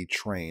steady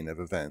train of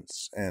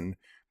events and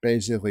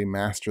basically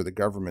master the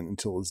government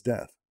until his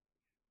death.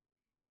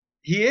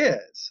 He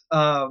is.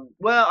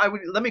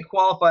 Let me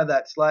qualify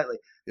that slightly.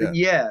 Yeah. But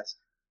yes,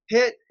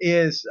 Pitt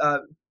is.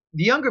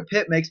 The younger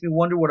Pitt makes me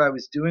wonder what I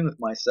was doing with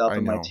myself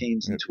in my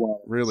teens and 20s.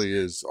 Really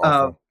is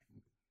awful.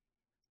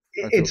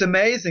 It's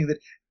amazing that,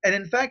 and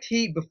in fact,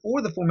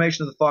 before the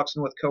formation of the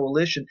Fox-North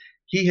coalition,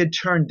 he had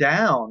turned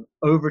down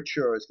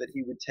overtures that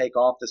he would take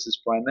office as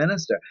prime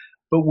minister.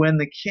 But when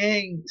the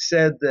king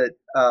said that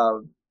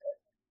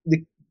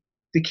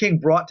the king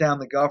brought down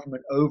the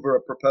government over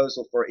a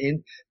proposal for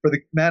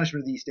the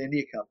management of the East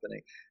India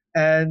Company,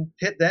 and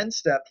Pitt then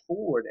stepped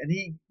forward, and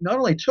he not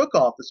only took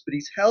office, but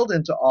he's held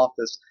into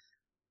office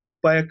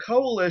by a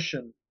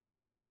coalition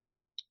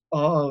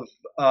of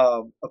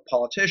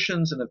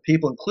politicians and of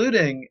people,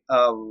 including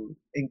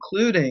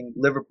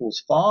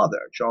Liverpool's father,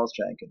 Charles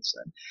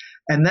Jenkinson,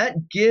 and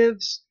that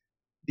gives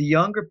the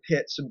younger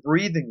Pitt some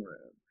breathing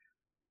room.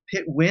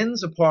 Pitt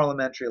wins a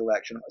parliamentary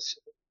election.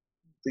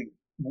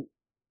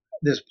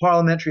 there's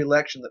parliamentary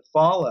election that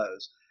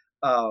follows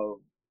uh,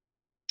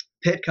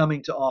 Pitt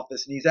coming to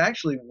office, and he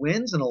actually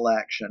wins an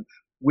election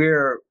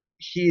where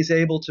he is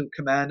able to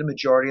command a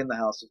majority in the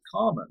House of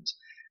Commons.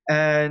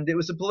 And it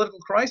was a political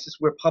crisis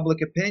where public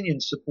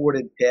opinion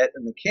supported Pitt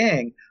and the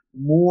king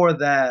more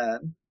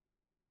than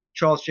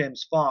Charles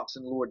James Fox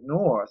and Lord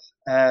North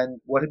and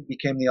what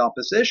became the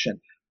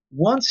opposition.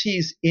 Once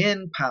he's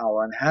in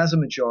power and has a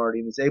majority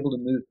and is able to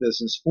move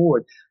business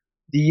forward,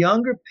 the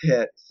younger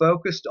Pitt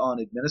focused on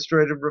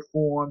administrative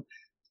reform,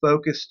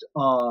 focused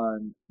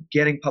on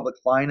getting public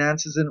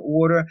finances in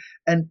order,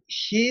 and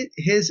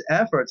his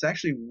efforts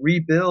actually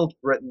rebuild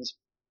Britain's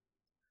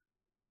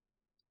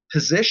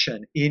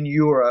position in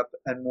Europe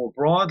and more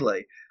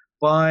broadly.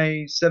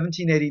 By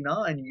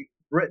 1789,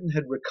 Britain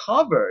had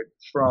recovered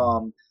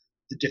from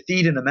the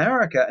defeat in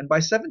America, and by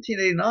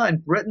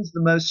 1789, Britain's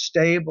the most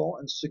stable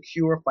and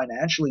secure,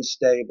 financially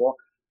stable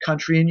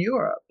country in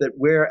Europe. That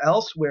where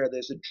elsewhere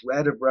there's a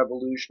dread of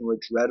revolution or a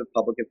dread of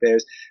public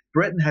affairs,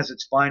 Britain has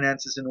its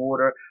finances in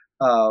order.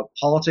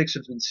 Politics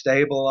have been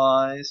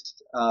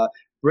stabilized.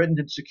 Britain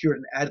had secured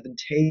an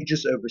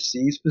advantageous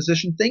overseas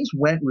position. Things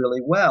went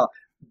really well.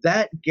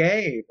 That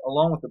gave,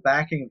 along with the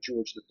backing of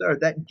George III,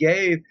 that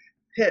gave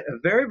Pitt a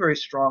very, very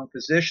strong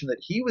position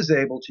that he was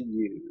able to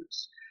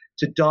use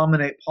to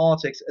dominate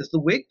politics as the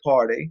Whig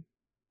Party,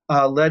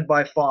 led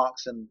by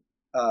Fox and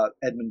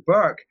Edmund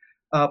Burke,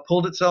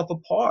 pulled itself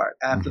apart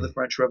after the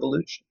French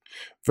Revolution.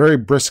 Very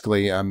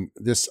briskly,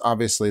 this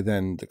obviously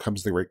then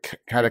comes the great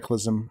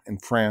cataclysm in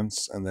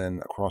France and then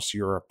across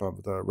Europe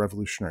of the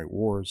Revolutionary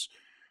Wars.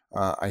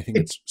 I think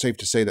it's safe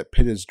to say that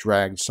Pitt is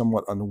dragged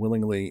somewhat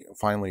unwillingly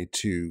finally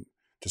to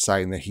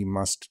deciding that he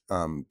must,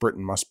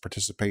 Britain must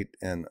participate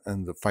in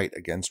the fight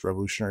against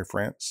revolutionary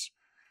France.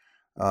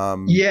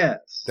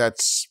 Yes. That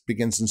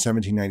begins in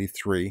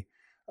 1793.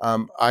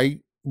 I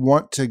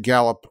want to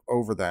gallop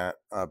over that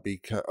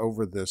because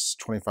over this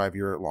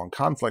 25-year-long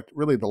conflict,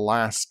 really the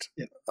last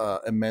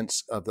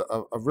immense of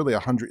really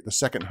the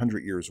second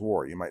 100 Years'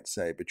 War, you might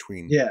say,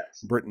 between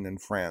Britain and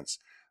France,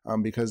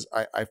 because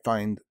I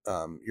find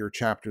your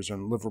chapters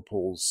on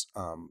Liverpool's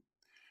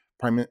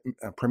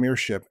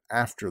premiership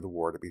after the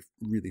war to be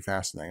really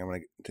fascinating. I'm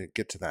going to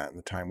get to that in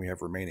the time we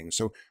have remaining.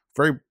 So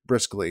very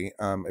briskly,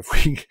 if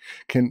we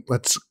can,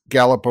 let's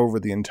gallop over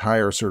the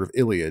entire sort of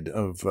Iliad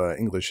of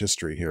English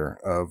history here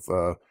of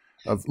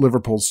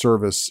Liverpool's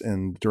service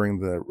during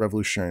the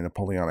Revolutionary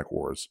Napoleonic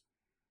Wars.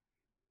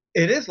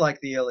 It is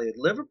like the Iliad.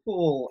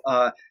 Liverpool,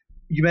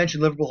 you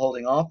mentioned Liverpool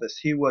holding office.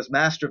 He was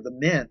Master of the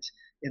Mint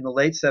in the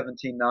late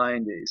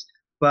 1790s.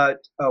 But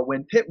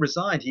when Pitt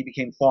resigned, he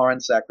became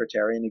Foreign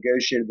Secretary and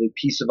negotiated the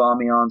Peace of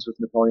Amiens with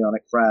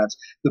Napoleonic France,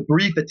 the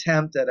brief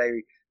attempt at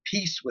a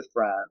peace with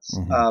France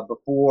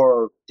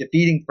before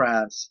defeating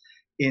France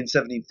in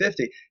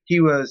 1750. He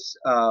was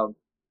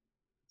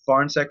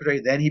Foreign Secretary.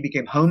 Then he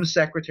became Home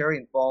Secretary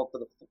and followed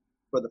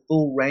for the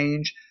full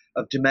range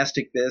of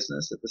domestic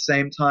business. At the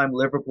same time,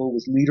 Liverpool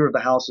was leader of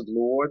the House of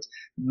Lords,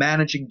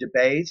 managing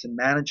debates and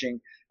managing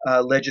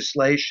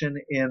legislation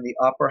in the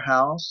upper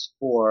house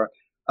for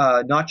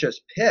not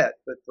just Pitt,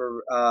 but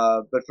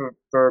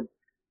for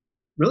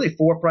really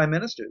four prime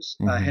ministers: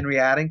 Henry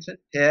Addington,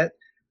 Pitt,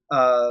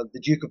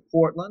 the Duke of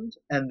Portland,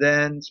 and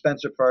then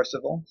Spencer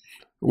Perceval.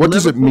 What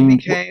does it mean?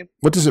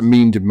 What does it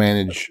mean to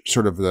manage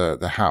sort of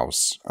the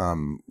House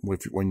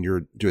when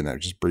you're doing that?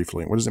 Just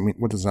briefly, what does it mean?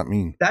 What does that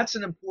mean? That's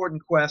an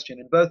important question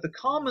in both the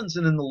Commons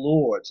and in the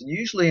Lords, and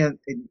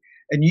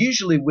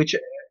usually which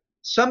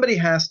somebody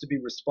has to be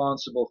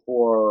responsible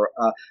for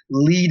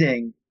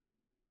leading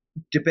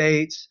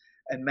debates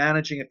and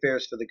managing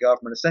affairs for the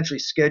government, essentially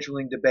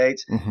scheduling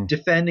debates,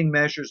 defending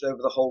measures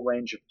over the whole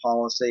range of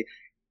policy.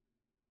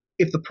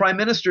 If the prime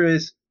minister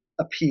is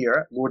a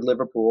peer, Lord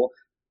Liverpool,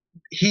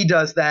 he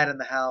does that in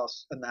the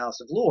House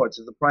of Lords.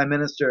 If the prime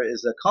minister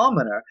is a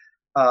commoner,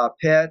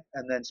 Pitt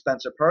and then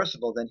Spencer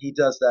Perceval, then he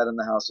does that in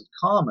the House of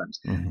Commons.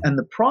 And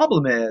the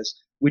problem is,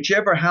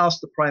 whichever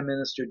house in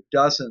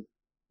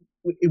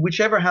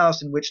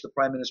which the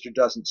prime minister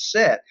doesn't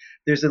sit,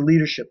 there's a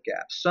leadership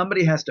gap.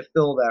 Somebody has to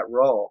fill that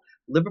role.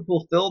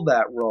 Liverpool filled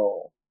that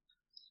role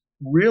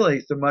really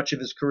through much of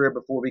his career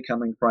before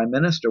becoming prime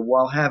minister,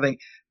 while having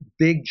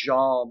big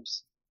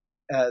jobs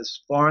as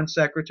foreign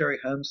secretary,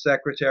 home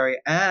secretary,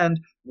 and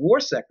war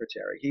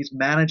secretary. He's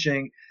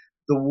managing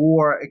the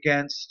war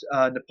against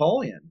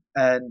Napoleon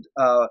and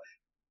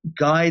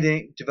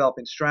guiding,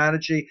 developing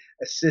strategy,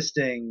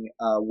 assisting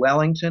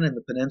Wellington in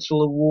the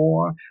Peninsular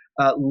War,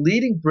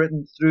 leading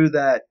Britain through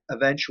that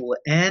eventual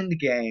end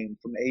game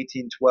from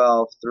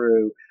 1812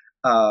 through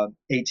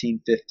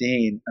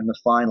 1815, and the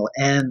final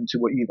end to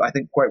what you've, I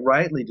think, quite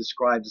rightly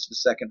described as the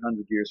Second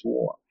 100 Years'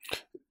 War.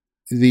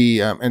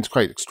 And it's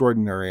quite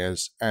extraordinary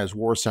as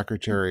war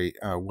secretary.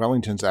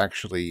 Wellington's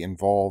actually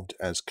involved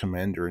as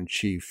commander in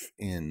chief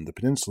in the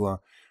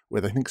peninsula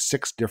with, I think,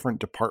 6 different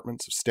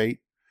departments of state.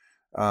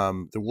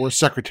 The war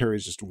secretary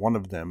is just one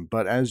of them.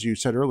 But as you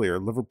said earlier,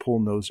 Liverpool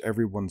knows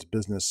everyone's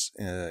business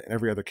and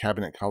every other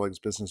cabinet colleague's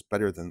business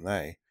better than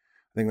they.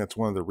 I think that's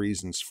one of the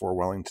reasons for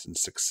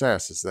Wellington's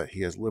success is that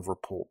he has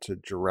Liverpool to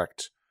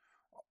direct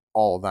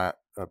all of that,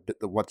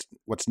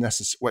 what's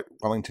necessary, what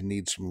Wellington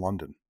needs from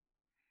London.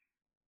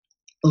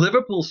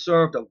 Liverpool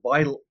served a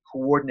vital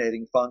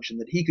coordinating function,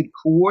 that he could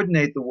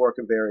coordinate the work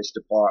of various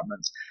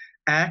departments,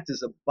 act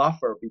as a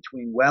buffer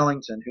between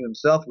Wellington, who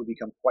himself would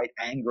become quite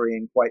angry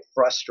and quite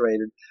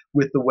frustrated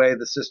with the way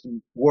the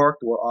system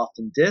worked or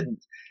often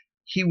didn't.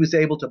 He was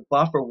able to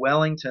buffer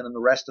Wellington and the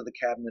rest of the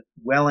cabinet,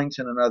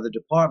 Wellington and other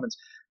departments,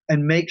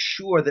 and make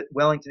sure that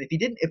Wellington,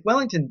 if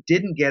Wellington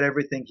didn't get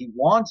everything he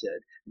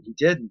wanted, and he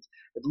didn't,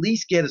 at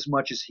least get as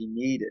much as he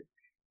needed.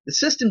 The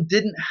system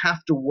didn't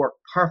have to work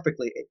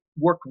perfectly. It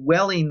worked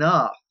well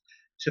enough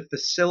to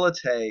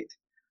facilitate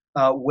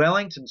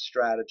Wellington's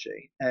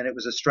strategy, and it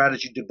was a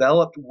strategy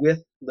developed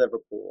with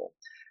Liverpool.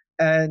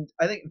 And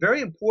I think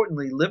very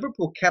importantly,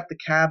 Liverpool kept the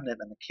cabinet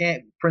and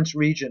the Prince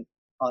Regent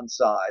on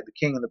side, the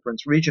king and the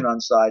Prince Regent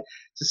on side,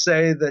 to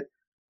say that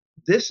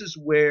this is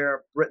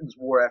where Britain's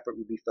war effort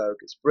would be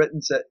focused.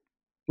 Britain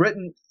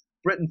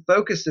Britain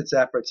focused its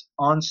efforts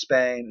on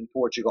Spain and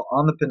Portugal,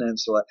 on the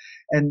peninsula,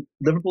 and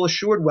Liverpool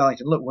assured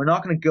Wellington, look, we're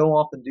not going to go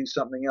off and do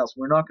something else.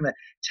 We're not going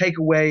to take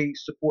away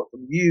support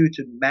from you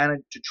to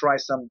manage to try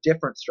some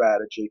different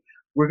strategy.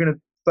 We're going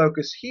to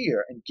focus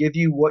here and give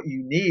you what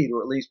you need,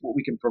 or at least what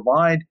we can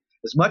provide,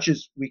 as much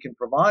as we can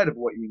provide of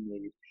what you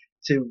need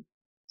to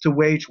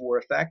wage war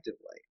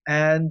effectively.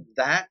 And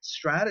that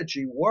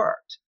strategy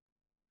worked.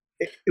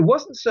 It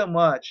wasn't so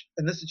much,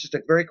 and this is just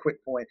a very quick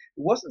point,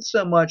 it wasn't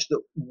so much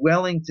that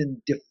Wellington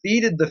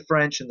defeated the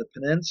French in the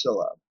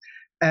peninsula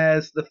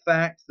as the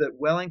fact that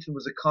Wellington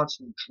was a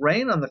constant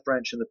drain on the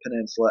French in the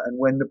peninsula. And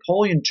when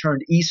Napoleon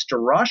turned east to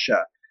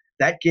Russia,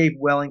 that gave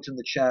Wellington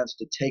the chance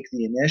to take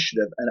the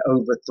initiative and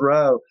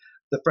overthrow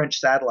the French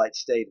satellite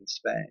state in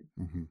Spain.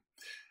 Mm-hmm.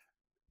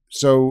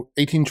 So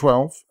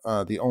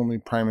 1812, the only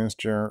prime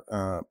minister,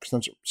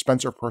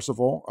 Spencer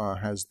Perceval,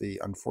 has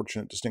the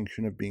unfortunate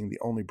distinction of being the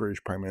only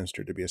British prime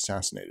minister to be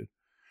assassinated.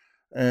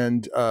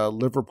 And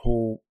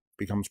Liverpool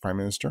becomes prime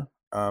minister.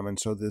 And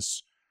so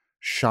this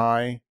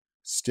shy,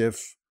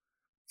 stiff,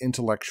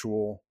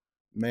 intellectual,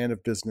 man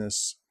of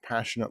business,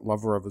 passionate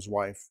lover of his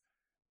wife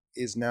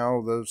is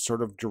now the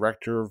sort of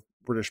director of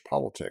British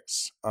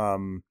politics.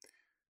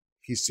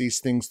 He sees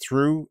things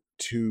through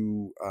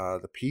to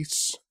the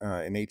peace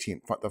in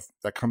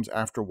that comes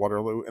after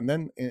Waterloo, and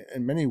then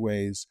in many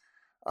ways,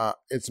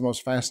 it's the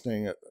most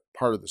fascinating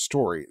part of the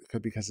story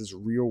because his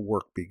real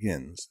work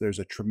begins. There's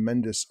a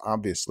tremendous,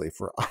 obviously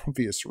for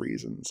obvious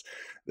reasons,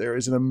 there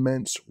is an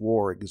immense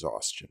war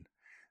exhaustion.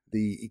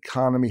 The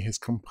economy has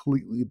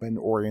completely been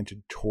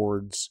oriented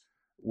towards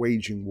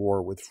waging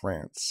war with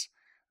France.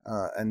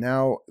 And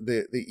now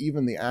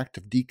even the act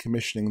of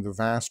decommissioning the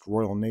vast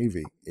Royal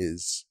Navy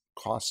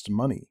costs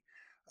money.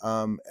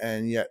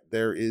 And yet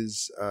there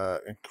is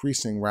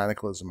increasing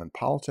radicalism in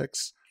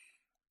politics.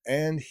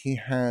 And he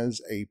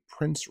has a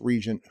Prince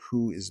Regent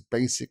who is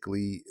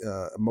basically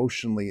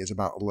emotionally is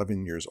about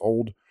 11 years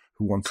old,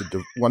 who wants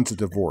a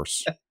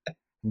divorce.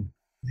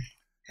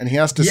 And he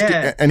has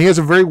to and he has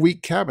a very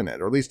weak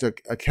cabinet, or at least a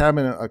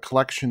cabinet, a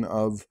collection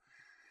of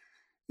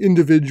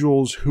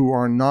individuals who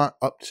are not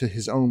up to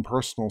his own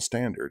personal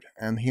standard.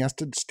 And he has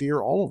to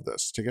steer all of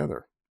this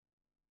together.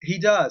 He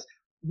does.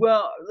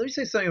 Well, let me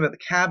say something about the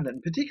cabinet,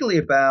 and particularly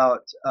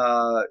about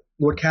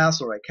Lord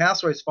Castlereagh.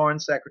 Castlereagh's foreign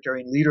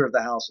secretary and leader of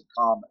the House of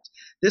Commons.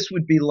 This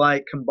would be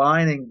like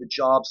combining the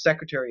job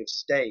Secretary of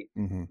State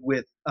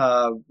with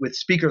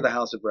Speaker of the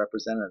House of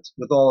Representatives,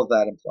 with all of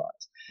that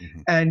implies.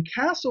 Mm-hmm. And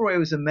Castlereagh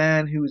was a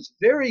man who was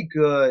very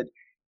good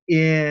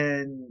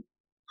in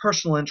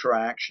personal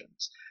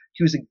interactions.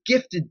 He was a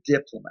gifted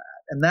diplomat,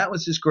 and that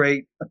was his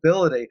great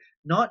ability,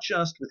 not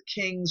just with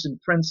kings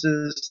and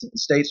princes and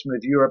statesmen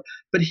of Europe,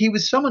 but he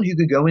was someone who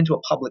could go into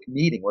a public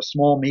meeting or a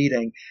small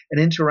meeting and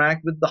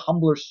interact with the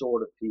humbler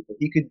sort of people.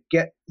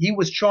 He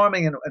was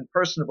charming and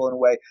personable in a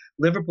way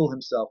Liverpool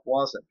himself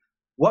wasn't.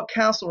 What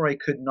Castlereagh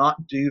could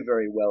not do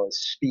very well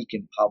is speak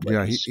in public.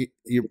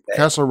 Yeah,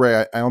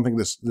 Castlereagh. I don't think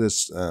this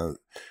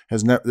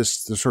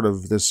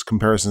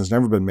comparison has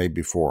never been made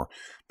before.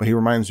 But he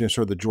reminds me of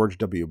sort of the George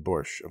W.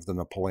 Bush of the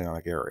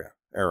Napoleonic era.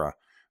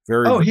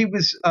 He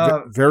was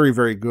very,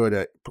 very good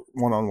at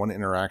one-on-one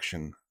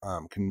interaction.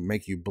 Can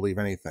make you believe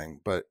anything,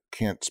 but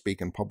can't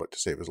speak in public to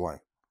save his life.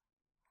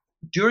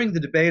 During the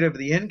debate over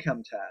the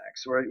income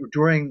tax, or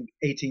during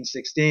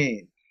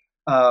 1816.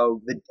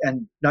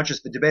 And not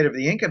just the debate of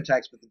the income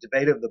tax, but the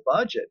debate of the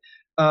budget.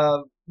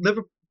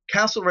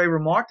 Castlereagh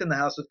remarked in the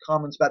House of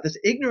Commons about this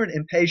ignorant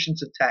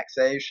impatience of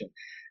taxation.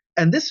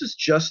 And this was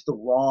just the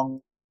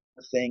wrong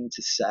thing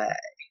to say.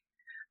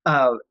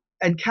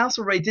 And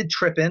Castlereagh did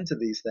trip into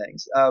these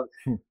things.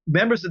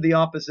 Members of the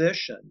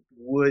opposition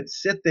would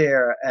sit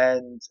there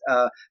and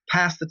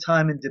pass the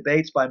time in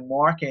debates by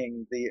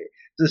marking the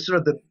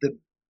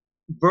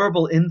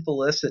verbal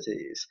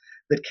infelicities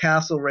that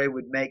Castlereagh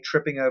would make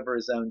tripping over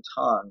his own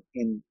tongue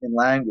in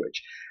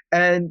language.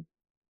 And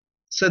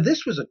so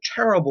this was a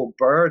terrible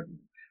burden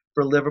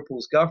for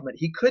Liverpool's government.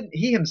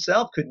 He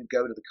himself couldn't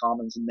go to the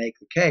Commons and make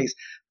the case,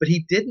 but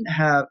he didn't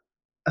have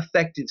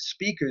effective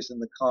speakers in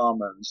the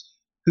Commons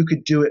who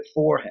could do it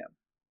for him.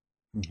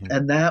 Mm-hmm.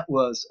 And that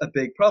was a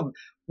big problem.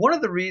 One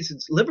of the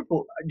reasons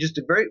Liverpool, just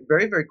very,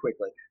 very, very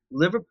quickly,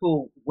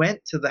 Liverpool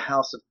went to the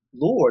House of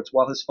Lords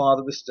while his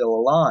father was still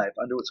alive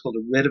under what's called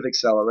a writ of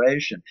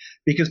acceleration,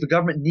 because the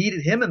government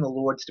needed him in the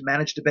Lords to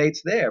manage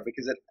debates there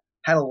because it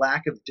had a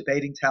lack of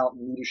debating talent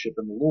and leadership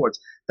in the Lords.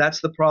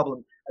 That's the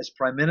problem as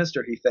Prime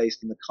Minister he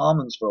faced in the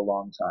Commons for a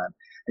long time,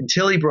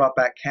 until he brought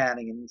back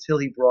Canning and until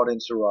he brought in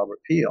Sir Robert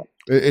Peel.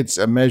 It's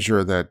a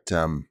measure that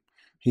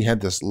he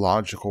had this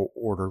logical,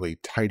 orderly,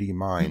 tidy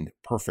mind,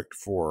 perfect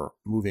for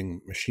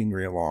moving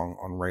machinery along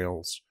on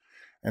rails.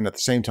 And at the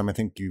same time, I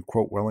think you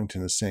quote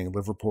Wellington as saying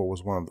Liverpool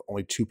was one of the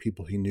only two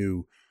people he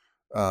knew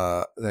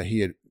that he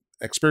had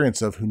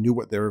experience of who knew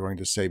what they were going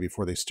to say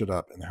before they stood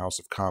up in the House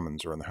of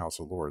Commons or in the House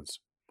of Lords.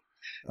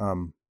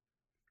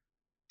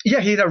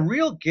 Yeah, he had a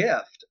real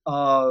gift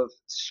of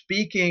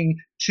speaking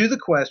to the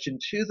question,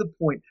 to the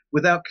point,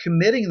 without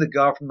committing the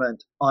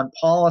government on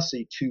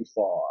policy too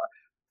far,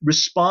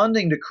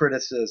 responding to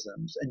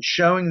criticisms and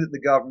showing that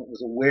the government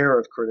was aware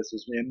of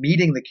criticism,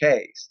 meeting the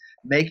case,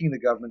 making the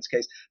government's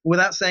case,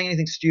 without saying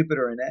anything stupid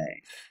or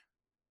inane.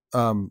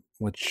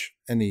 Which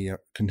any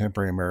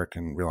contemporary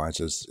American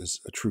realizes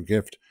is a true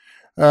gift.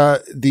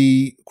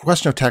 The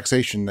question of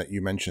taxation that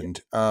you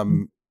mentioned,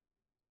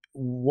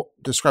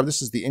 describe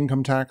this as the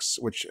income tax,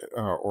 which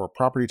or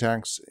property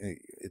tax.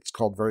 It's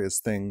called various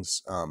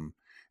things.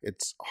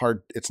 It's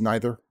hard. It's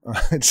neither.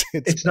 It's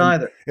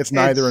neither. It's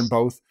neither and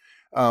both.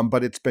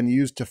 But it's been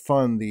used to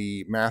fund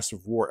the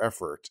massive war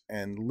effort,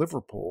 and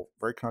Liverpool,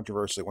 very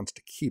controversially, wants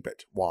to keep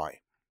it. Why?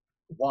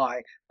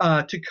 Why?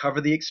 To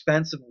cover the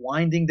expense of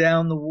winding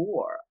down the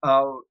war.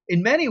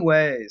 In many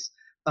ways,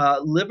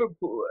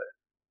 Liverpool,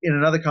 in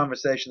another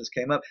conversation this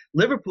came up,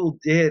 Liverpool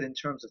did, in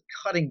terms of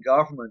cutting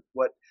government,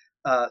 what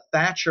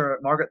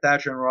Margaret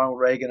Thatcher and Ronald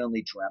Reagan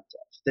only dreamt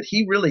of. That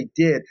he really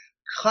did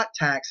cut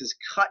taxes,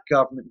 cut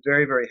government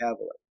very, very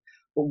heavily.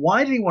 But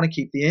why did he want to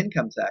keep the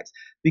income tax?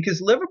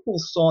 Because Liverpool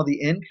saw the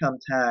income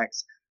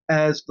tax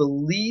as the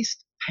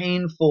least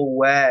painful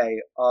way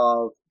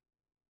of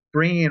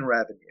bringing in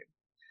revenue.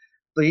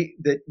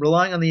 That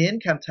relying on the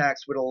income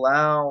tax would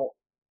allow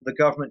the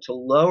government to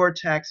lower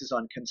taxes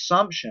on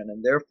consumption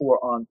and therefore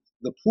on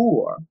the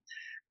poor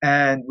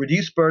and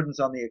reduce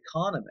burdens on the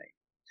economy,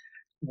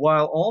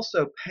 while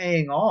also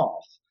paying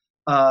off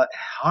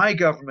high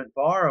government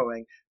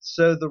borrowing,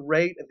 so the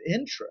rate of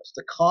interest,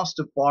 the cost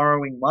of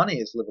borrowing money,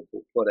 as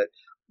Liverpool put it,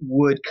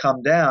 would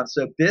come down.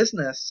 So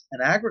business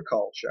and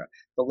agriculture,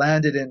 the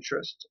landed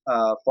interest,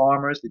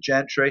 farmers, the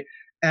gentry,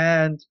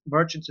 and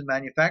merchants and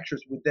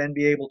manufacturers would then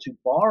be able to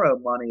borrow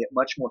money at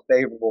much more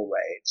favorable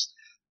rates.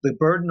 The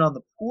burden on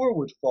the poor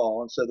would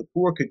fall, and so the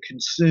poor could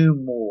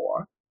consume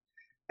more,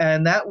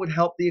 and that would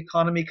help the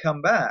economy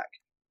come back.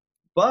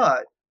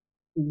 But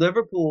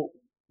Liverpool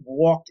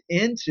walked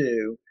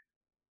into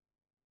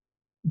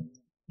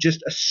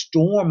just a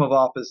storm of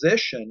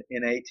opposition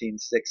in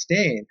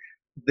 1816.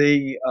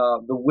 The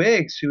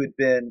Whigs, who had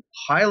been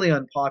highly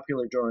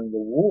unpopular during the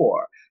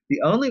war,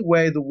 the only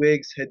way the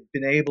Whigs had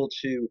been able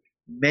to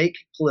make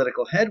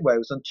political headway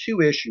was on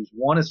two issues.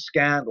 One is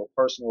scandal,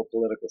 personal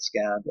political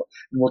scandal.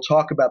 And we'll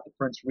talk about the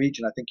Prince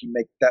Regent. I think you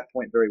make that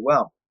point very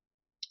well.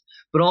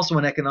 But also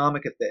in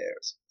economic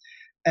affairs.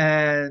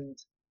 And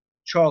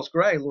Charles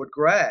Grey, Lord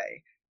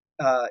Grey,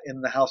 in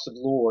the House of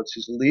Lords,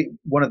 who's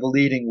one of the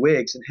leading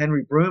Whigs, and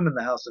Henry Brougham in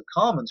the House of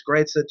Commons.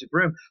 Grey said to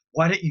Brougham,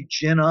 why don't you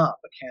gin up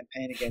a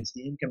campaign against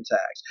the income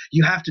tax?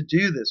 You have to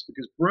do this,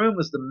 because Brougham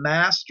was the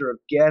master of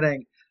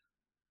getting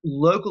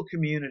local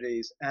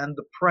communities and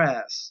the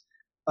press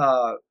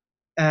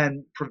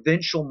and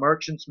provincial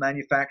merchants,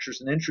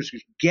 manufacturers, and interest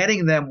groups,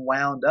 getting them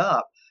wound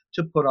up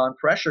to put on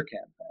pressure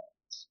campaigns.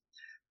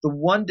 The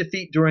one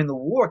defeat during the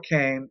war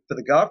for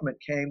the government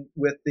came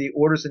with the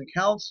Orders in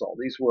Council.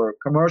 These were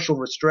commercial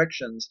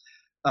restrictions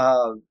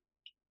as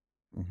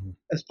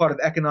part of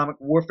economic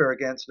warfare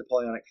against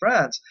Napoleonic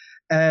France.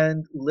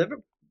 And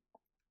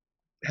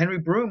Henry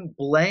Brougham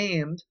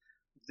blamed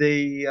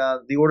the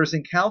Orders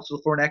in Council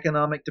for an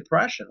economic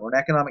depression or an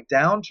economic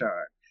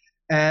downturn.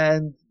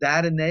 And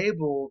that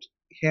enabled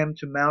him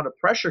to mount a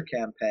pressure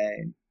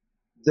campaign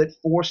that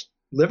forced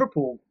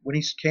Liverpool, when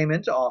he came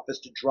into office,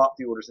 to drop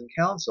the Orders in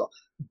Council.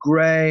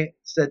 Grey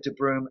said to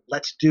Brougham,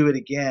 let's do it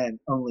again,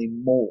 only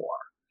more.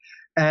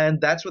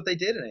 And that's what they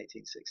did in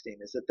 1816,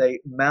 is that they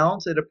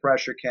mounted a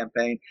pressure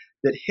campaign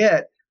that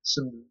hit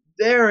some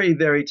very,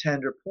 very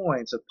tender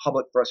points of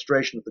public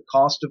frustration with the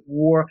cost of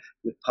war,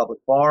 with public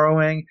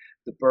borrowing,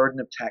 the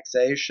burden of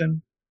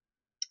taxation.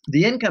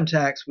 The income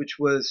tax, which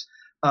was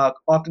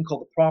often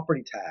called the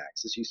property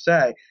tax, as you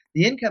say,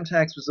 the income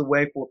tax was a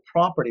way for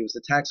property, it was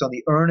a tax on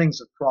the earnings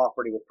of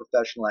property with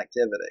professional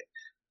activity.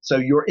 So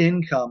your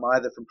income,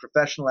 either from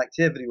professional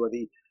activity or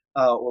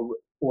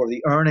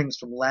the earnings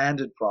from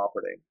landed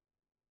property,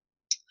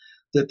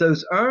 that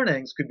those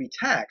earnings could be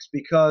taxed,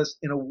 because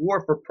in a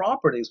war for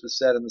property, as was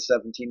said in the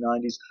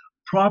 1790s,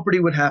 property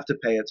would have to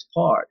pay its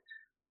part.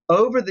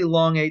 Over the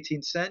long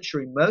 18th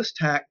century,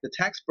 the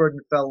tax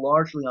burden fell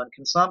largely on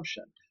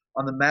consumption,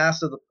 on the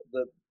mass of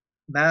the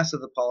mass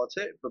of the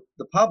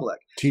public.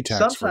 Tea tax,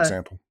 for Sometimes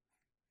example.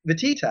 the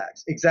tea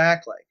tax,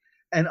 exactly.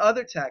 And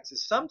other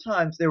taxes.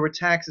 Sometimes there were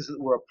taxes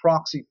that were a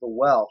proxy for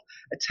wealth.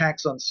 A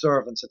tax on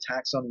servants, a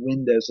tax on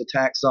windows, a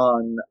tax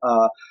on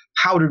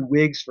powdered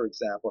wigs, for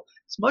example.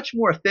 It's much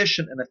more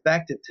efficient and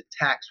effective to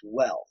tax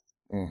wealth,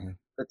 Mm-hmm.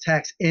 to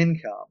tax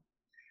income.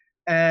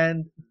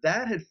 And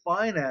that had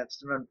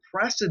financed an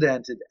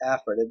unprecedented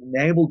effort. It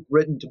enabled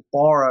Britain to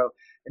borrow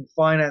and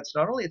finance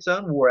not only its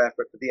own war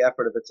effort, but the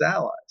effort of its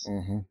allies.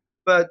 Mm-hmm.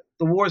 But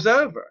the war's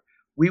over.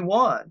 We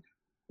won.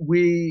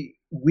 We,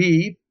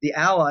 the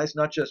Allies,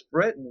 not just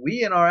Britain,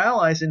 we and our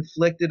allies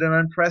inflicted an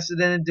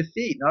unprecedented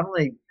defeat. Not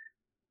only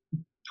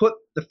put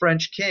the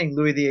French king,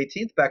 Louis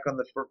XVIII, back on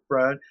the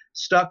throne,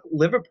 stuck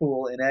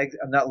Liverpool in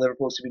not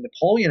Liverpool, excuse me,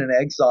 Napoleon in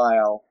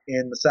exile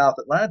in the South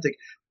Atlantic.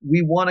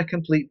 We won a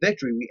complete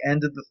victory. We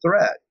ended the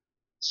threat.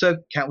 So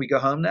can't we go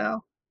home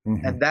now?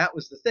 Mm-hmm. And that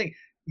was the thing.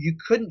 You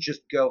couldn't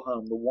just go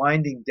home. The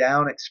winding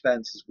down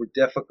expenses were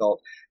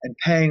difficult, and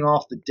paying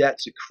off the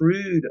debts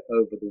accrued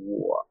over the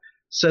war.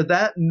 So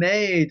that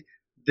made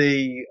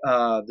the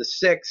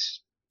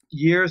 6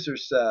 years or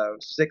so,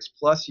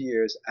 6+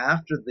 years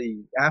after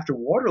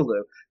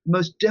Waterloo, the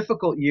most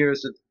difficult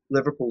years of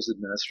Liverpool's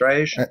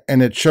administration.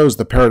 And it shows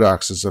the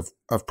paradoxes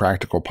of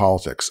practical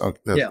politics,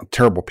 the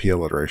terrible P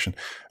alliteration,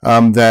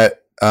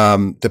 that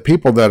the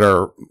people that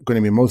are going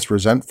to be most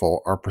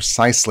resentful are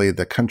precisely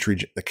the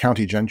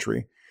county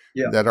gentry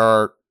that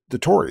are the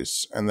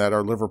Tories and that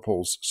are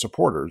Liverpool's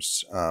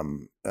supporters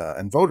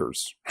and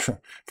voters,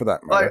 for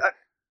that matter. Well,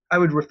 I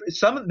would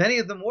many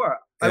of them were.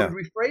 I would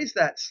rephrase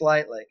that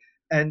slightly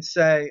and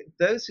say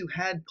those who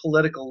had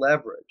political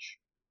leverage,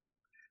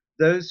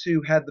 those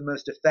who had the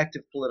most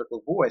effective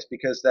political voice,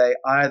 because they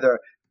either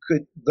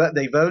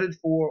they voted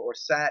for or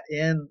sat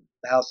in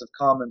the House of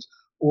Commons,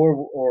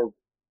 or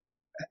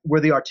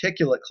were the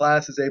articulate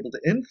classes able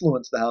to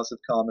influence the House of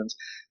Commons,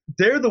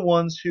 they're the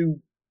ones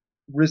who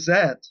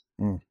resent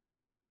the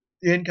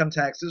income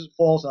taxes.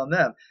 Falls on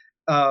them.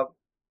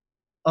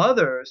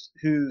 Others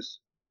whose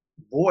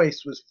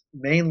voice was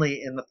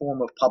mainly in the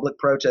form of public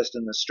protest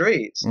in the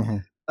streets,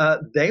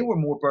 they were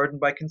more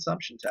burdened by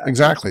consumption tax.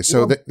 Exactly.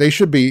 So they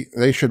should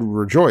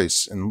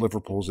rejoice in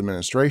Liverpool's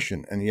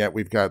administration, and yet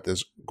we've got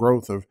this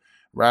growth of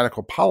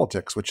radical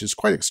politics, which is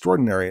quite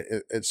extraordinary.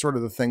 It's sort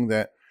of the thing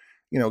that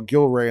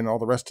Gilray and all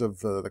the rest of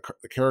the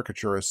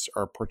caricaturists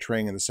are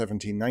portraying in the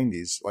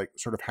 1790s, like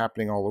sort of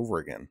happening all over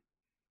again.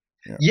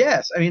 Yeah.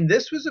 Yes, I mean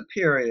this was a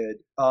period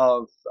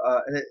of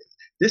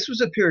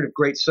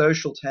great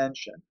social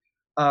tension.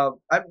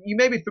 You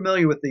may be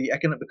familiar with the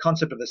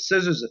concept of the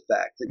scissors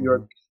effect,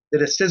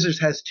 that a scissors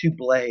has two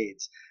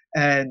blades,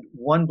 and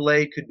one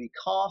blade could be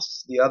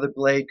costs, the other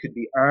blade could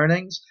be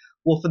earnings.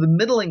 Well, for the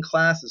middling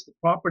classes, the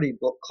property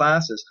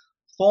classes,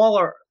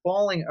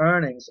 falling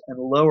earnings and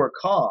lower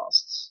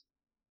costs,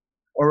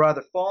 or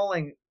rather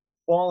falling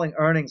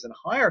earnings and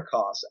higher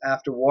costs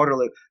after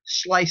Waterloo,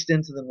 sliced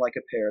into them like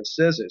a pair of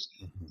scissors.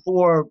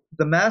 For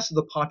the mass of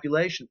the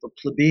population, for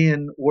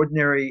plebeian,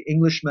 ordinary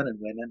Englishmen and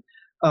women,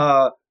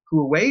 who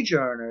were wage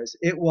earners,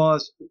 it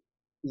was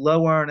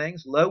low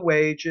earnings, low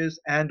wages,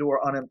 and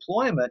or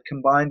unemployment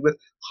combined with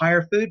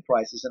higher food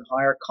prices and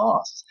higher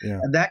costs.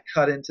 And that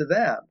cut into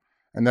them.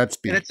 And that's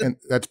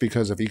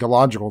because of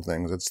ecological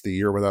things. It's the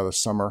year without a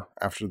summer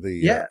after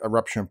the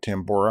eruption of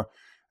Tambora.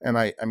 And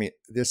I mean,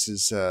 this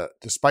is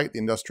despite the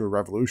Industrial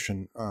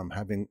Revolution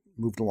having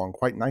moved along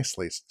quite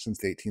nicely since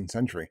the 18th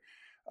century.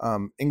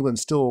 England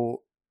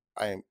still,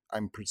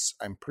 I'm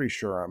pretty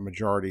sure a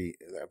majority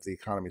of the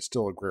economy is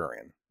still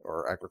agrarian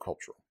or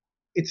agricultural.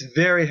 It's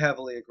very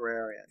heavily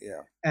agrarian.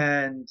 Yeah.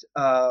 And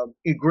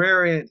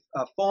agrarian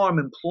farm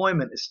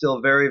employment is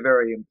still very,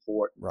 very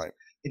important. Right.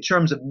 In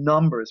terms of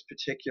numbers,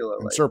 particularly.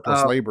 And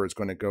surplus labor is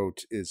going to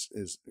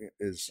is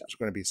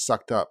going to be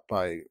sucked up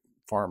by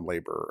farm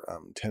labor,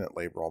 tenant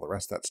labor, all the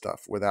rest of that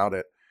stuff. Without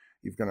it,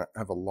 you're going to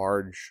have a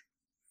large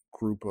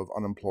group of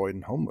unemployed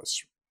and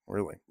homeless,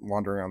 really,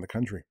 wandering around the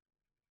country.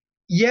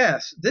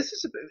 Yes, this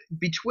is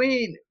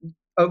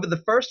over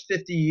the first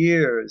 50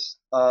 years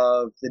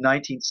of the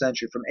 19th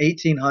century, from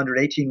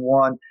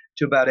 1801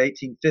 to about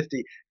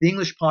 1850, the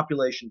English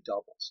population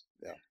doubles.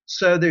 Yeah.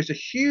 So there's a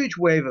huge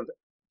wave of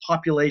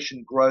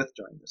population growth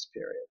during this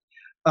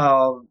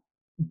period.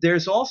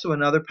 There's also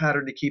another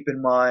pattern to keep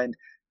in mind,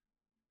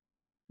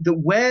 that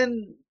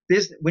when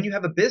you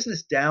have a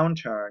business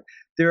downturn,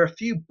 there are a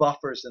few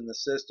buffers in the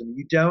system.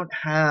 You don't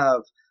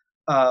have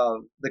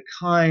the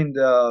kind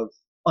of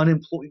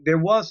unemployment. There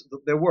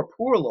were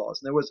poor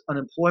laws and there was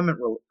unemployment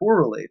poor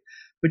relief,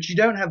 but you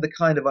don't have the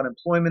kind of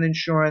unemployment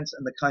insurance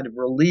and the kind of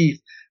relief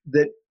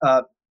that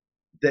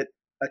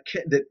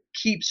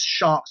keeps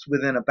shocks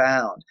within a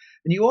bound.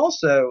 And you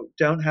also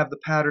don't have the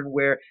pattern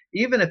where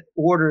even if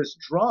orders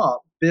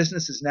drop,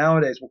 businesses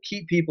nowadays will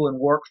keep people in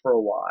work for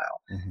a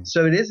while.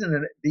 So it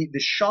isn't the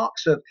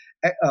shocks of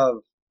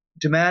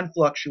demand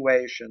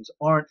fluctuations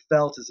aren't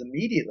felt as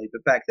immediately,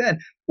 but back then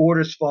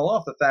orders fall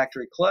off, the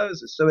factory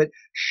closes. So it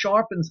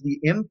sharpens the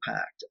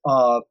impact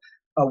of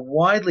a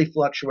widely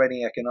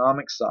fluctuating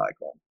economic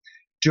cycle.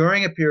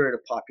 during a period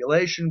of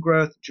population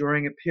growth,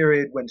 during a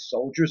period when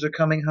soldiers are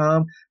coming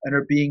home and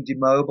are being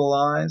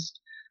demobilized.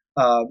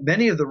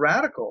 Many of the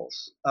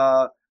radicals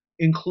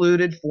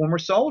included former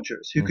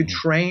soldiers who could Hmm.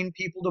 train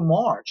people to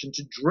march and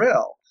to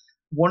drill.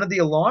 One of the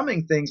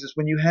alarming things is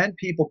when you had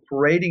people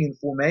parading in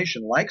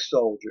formation, like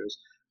soldiers,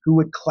 who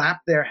would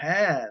clap their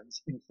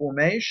hands in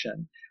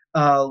formation,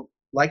 uh,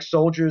 like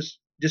soldiers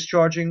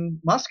discharging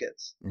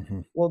muskets.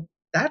 Hmm. Well,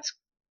 that's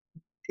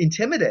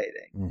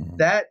intimidating. Hmm.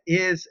 That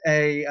is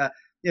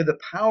the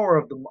power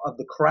of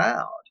the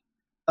crowd,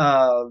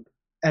 uh,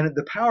 and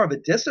the power of a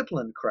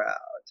disciplined crowd.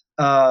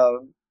 Uh,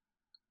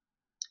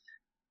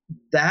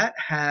 that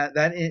has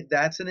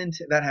an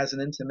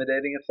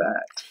intimidating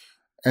effect.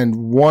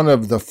 And one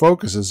of the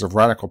focuses of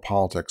radical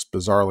politics,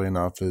 bizarrely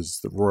enough, is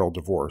the royal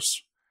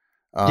divorce.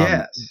 Um,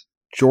 Yes.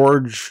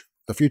 George,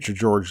 the future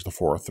George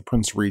IV, the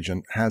Prince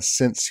Regent, has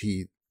since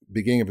he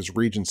beginning of his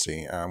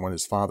regency, when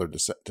his father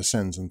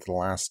descends into the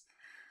last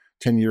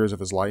 10 years of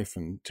his life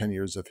and 10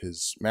 years of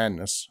his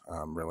madness,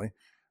 really,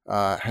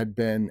 had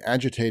been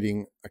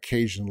agitating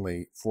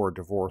occasionally for a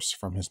divorce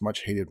from his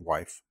much hated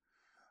wife.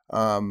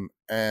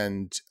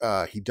 And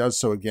he does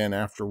so again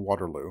after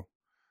Waterloo.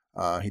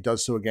 He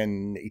does so again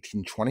in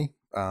 1820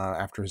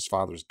 after his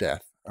father's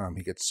death.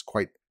 He gets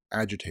quite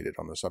agitated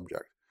on the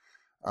subject.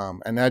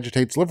 And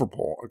agitates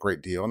Liverpool a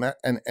great deal,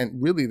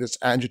 and really this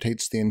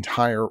agitates the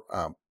entire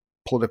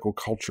political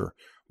culture.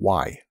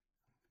 Why?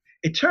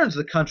 It turns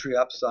the country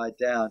upside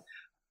down.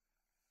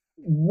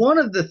 One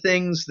of the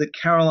things that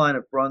Caroline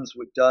of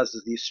Brunswick does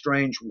as the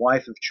estranged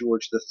wife of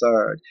George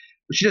III,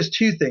 she does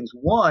two things.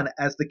 One,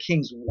 as the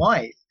king's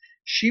wife,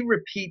 she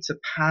repeats a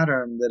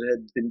pattern that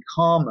had been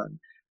common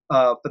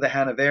for the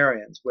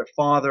Hanoverians, where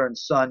father and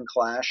son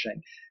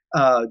clashing.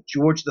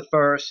 George the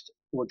First,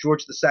 or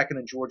George the Second,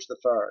 and George the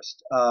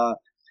First.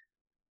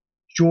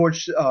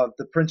 George,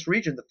 the Prince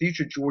Regent, the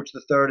future George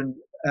the Third,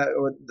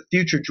 or the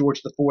future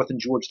George the Fourth and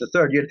George the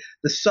Third. You had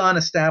the son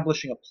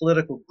establishing a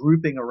political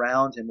grouping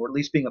around him, or at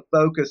least being a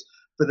focus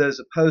for those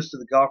opposed to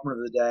the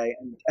government of the day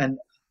and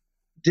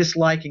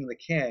disliking the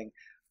king.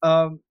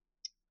 Um,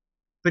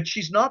 but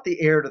she's not the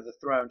heir to the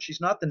throne.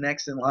 She's not the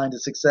next in line to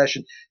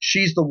succession.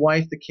 She's the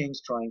wife the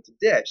king's trying to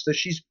ditch. So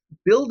she's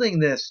building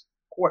this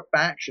court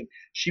faction.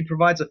 She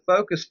provides a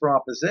focus for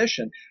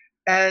opposition.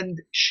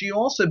 And she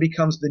also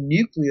becomes the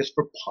nucleus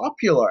for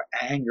popular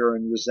anger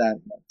and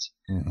resentment.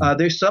 Mm-hmm.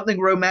 There's something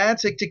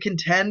romantic to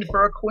contend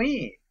for a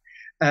queen,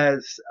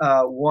 as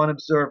one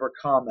observer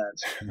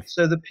comments.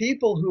 So the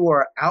people who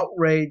are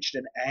outraged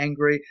and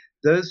angry,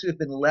 those who have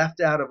been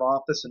left out of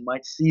office and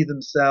might see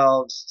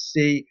themselves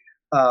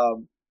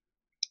um,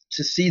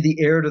 to see the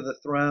heir to the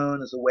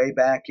throne as a way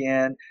back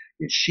in,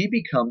 she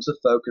becomes a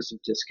focus of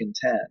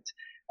discontent.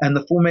 And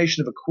the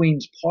formation of a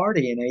Queen's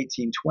Party in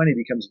 1820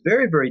 becomes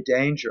very, very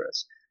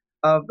dangerous.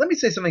 Let me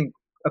say something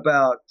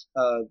about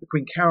the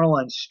Queen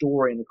Caroline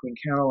story and the Queen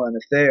Caroline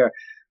affair.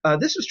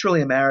 This was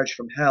truly a marriage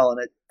from hell,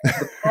 and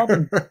the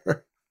problem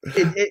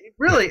it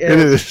really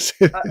is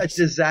a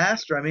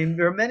disaster. I mean,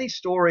 there are many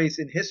stories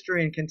in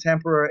history and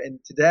contemporary and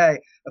today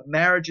of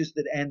marriages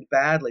that end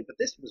badly, but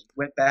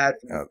went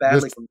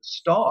badly from the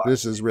start.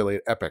 This is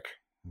really epic.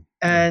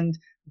 And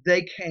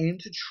they came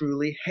to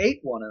truly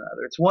hate one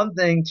another. It's one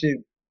thing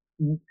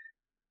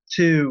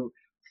to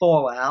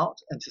fall out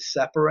and to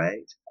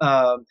separate,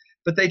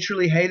 but they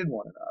truly hated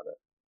one another,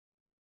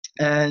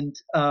 and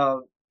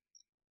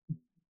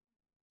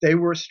they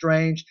were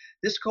estranged.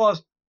 This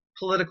caused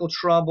political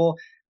trouble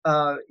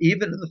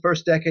even in the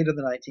first decade of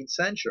the 19th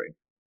century.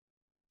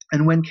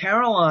 And when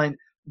Caroline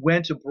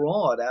went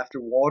abroad after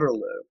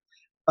Waterloo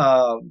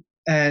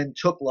and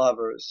took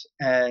lovers,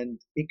 and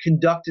it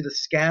conducted a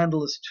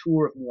scandalous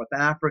tour of North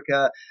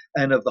Africa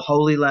and of the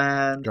Holy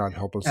Land, God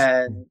help us,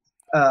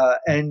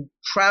 and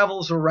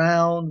travels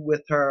around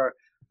with her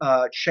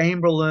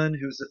chamberlain,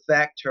 who's in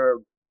effect her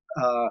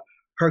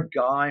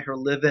guy, her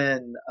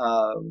live-in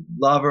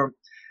lover.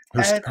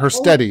 Her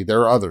steady.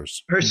 There are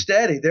others. Her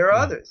steady. There are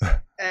others.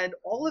 And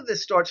all of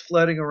this starts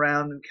floating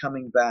around and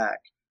coming back.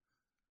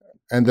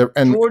 And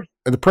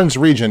the Prince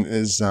Regent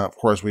is, of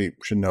course, we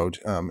should note,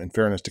 in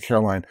fairness to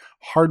Caroline,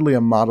 hardly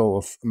a model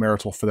of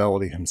marital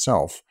fidelity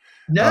himself.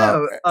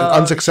 No,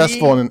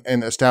 unsuccessful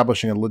in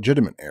establishing a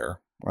legitimate heir.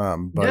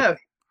 No,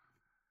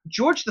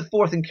 George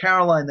IV and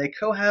Caroline, they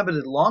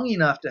cohabited long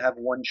enough to have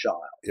one child.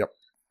 Yep.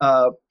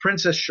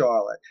 Princess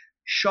Charlotte.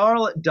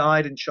 Charlotte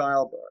died in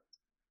childbirth.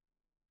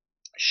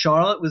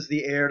 Charlotte was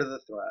the heir to the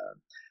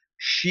throne.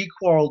 She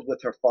quarreled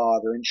with her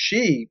father, and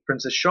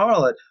Princess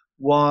Charlotte,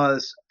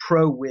 was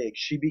pro-Whig.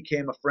 She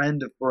became a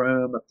friend of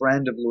Brougham, a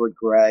friend of Lord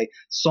Grey,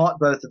 sought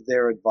both of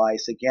their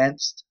advice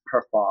against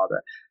her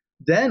father.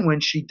 Then when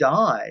she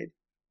died,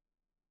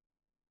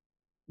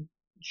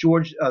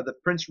 the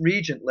Prince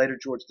Regent, later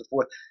George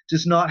IV,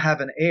 does not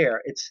have an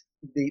heir. It's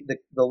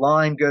the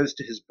line goes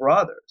to his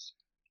brothers.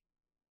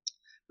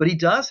 But he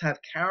does have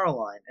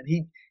Caroline, and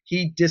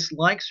he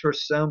dislikes her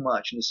so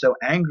much and is so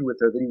angry with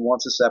her that he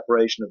wants a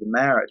separation of the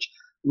marriage.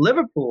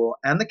 Liverpool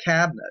and the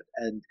cabinet,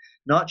 and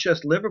not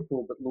just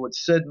Liverpool, but Lord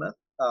Sidmouth,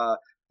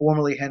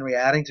 formerly Henry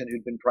Addington,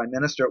 who'd been prime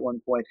minister at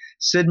one point,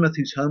 Sidmouth,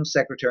 who's home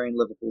secretary in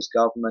Liverpool's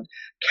government,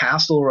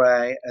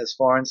 Castlereagh as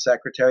foreign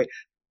secretary,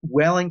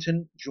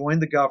 Wellington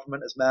joined the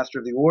government as master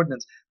of the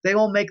ordnance. They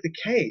all make the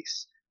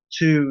case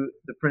to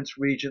the Prince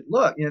Regent,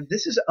 look,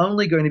 this is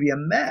only going to be a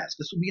mess.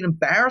 This will be an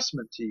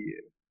embarrassment to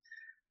you.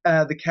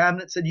 The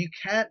cabinet said you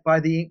can't, by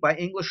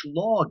English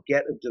law,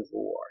 get a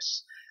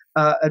divorce.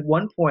 At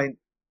one point,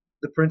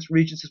 the Prince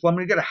Regent says, well, I'm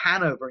going to go to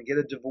Hanover and get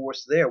a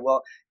divorce there.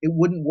 Well, it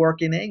wouldn't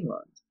work in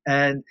England.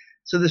 And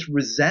so this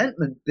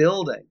resentment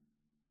building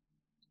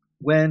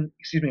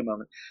excuse me a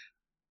moment,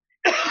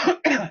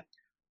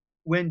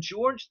 when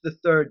George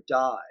III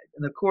died,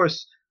 and of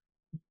course,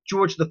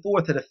 George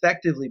IV had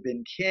effectively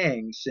been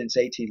king since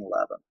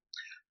 1811,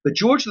 but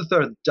George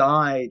III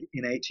died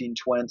in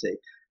 1820,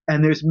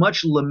 and there's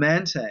much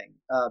lamenting.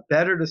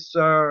 Better to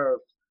serve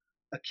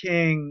a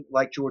king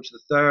like George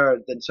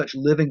III than such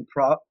living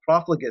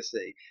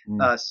profligacy,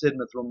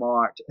 Sidmouth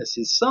remarked as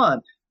his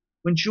son.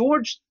 When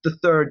George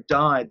III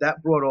died,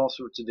 that brought all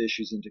sorts of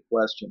issues into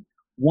question.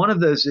 One of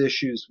those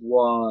issues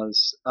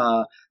was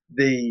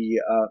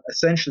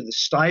essentially the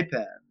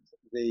stipend,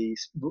 the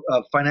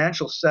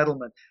financial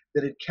settlement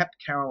that had kept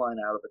Caroline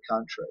out of the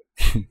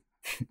country.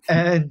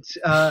 And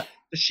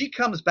she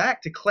comes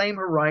back to claim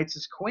her rights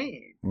as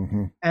queen.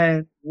 Mm-hmm.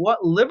 And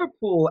what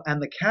Liverpool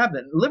and the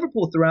cabinet,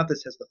 Liverpool throughout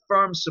this has the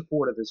firm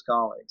support of his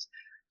colleagues.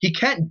 He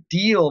can't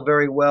deal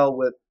very well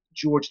with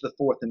George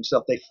IV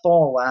himself. They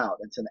fall out.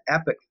 It's an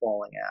epic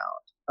falling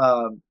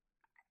out.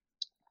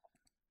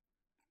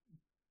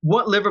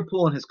 What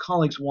Liverpool and his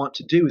colleagues want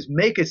to do is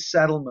make a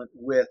settlement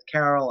with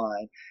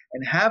Caroline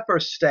and have her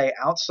stay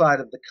outside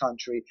of the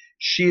country.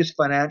 She is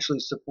financially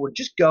supported.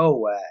 Just go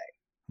away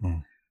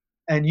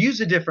and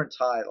use a different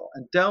title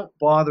and don't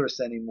bother us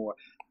anymore.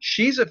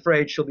 She's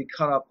afraid she'll be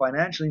cut off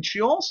financially. And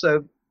she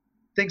also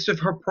thinks of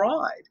her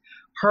pride,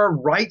 her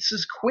rights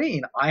as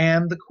queen. I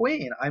am the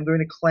queen. I'm going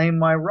to claim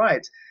my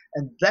rights.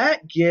 And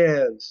that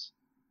gives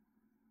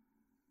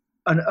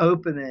an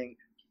opening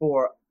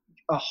for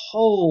a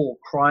whole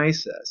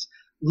crisis.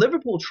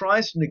 Liverpool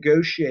tries to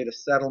negotiate a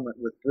settlement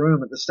with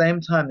Brougham. At the same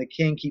time, the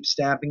king keeps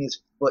stamping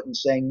his foot and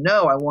saying,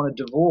 no, I want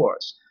a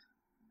divorce.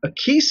 A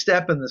key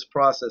step in this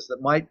process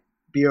that might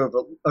be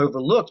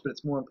overlooked, but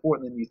it's more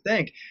important than you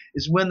think,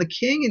 is when the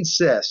king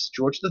insists,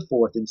 George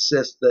IV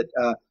insists that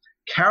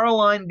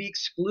Caroline be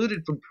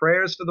excluded from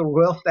prayers for the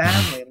royal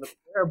family in the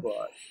prayer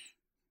book.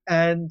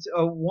 And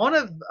one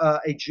of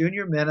a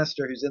junior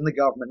minister who's in the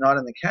government, not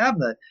in the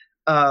cabinet,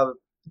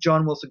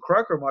 John Wilson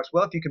Croker remarks,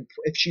 well,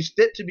 if she's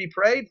fit to be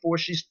prayed for,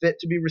 she's fit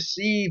to be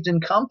received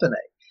in company.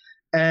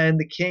 And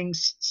the king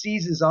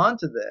seizes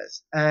onto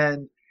this,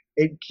 and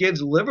it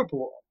gives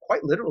Liverpool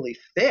quite literally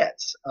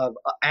fits of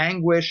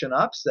anguish and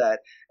upset,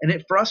 and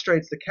it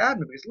frustrates the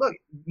cabinet because, look,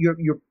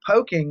 you're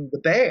poking the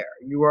bear.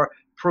 You are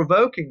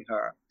provoking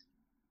her.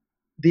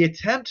 The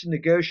attempt to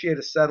negotiate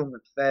a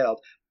settlement failed.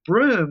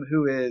 Brougham,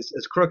 who is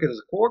as crooked as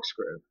a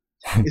corkscrew,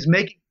 is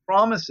making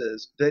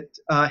promises that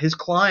his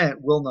client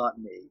will not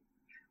meet.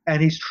 And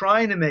he's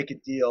trying to make a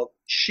deal.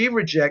 She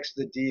rejects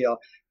the deal.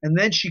 And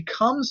then she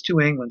comes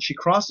to England. She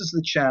crosses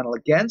the channel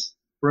against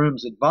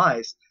Brougham's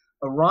advice,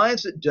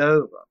 arrives at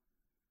Dover.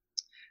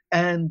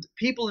 And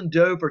people in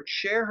Dover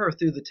cheer her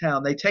through the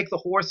town. They take the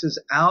horses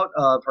out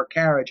of her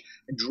carriage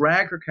and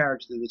drag her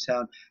carriage through the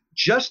town,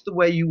 just the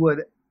way you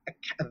would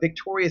a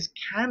victorious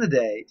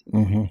candidate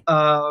in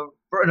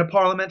a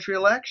parliamentary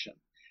election.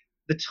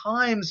 The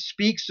Times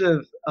speaks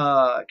of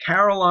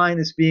Caroline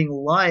as being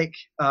like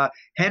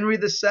Henry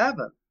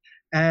VII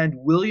and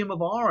William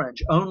of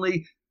Orange,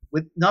 only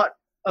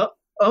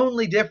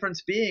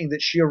difference being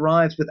that she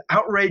arrives with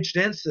outraged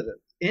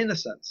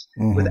innocence,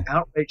 with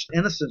outraged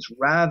innocence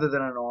rather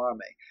than an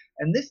army.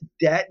 And this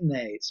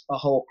detonates a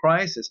whole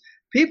crisis.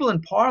 People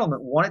in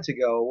Parliament want it to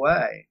go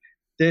away.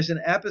 There's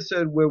an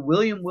episode where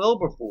William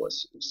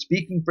Wilberforce,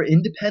 speaking for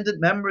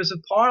independent members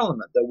of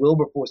Parliament, though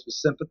Wilberforce was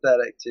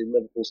sympathetic to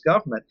Liverpool's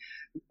government,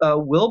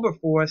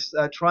 Wilberforce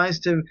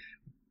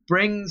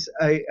brings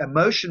a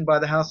motion by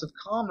the House of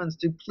Commons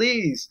to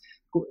please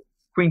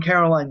Queen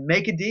Caroline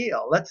make a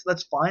deal.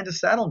 Let's find a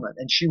settlement,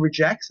 and she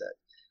rejects it,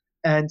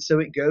 and so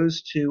it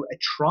goes to a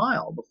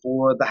trial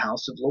before the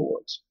House of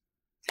Lords.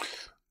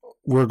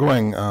 We're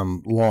going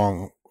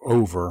long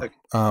over, okay.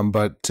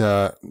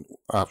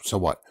 So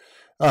what?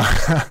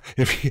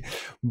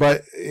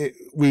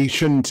 We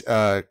shouldn't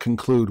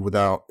conclude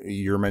without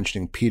your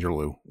mentioning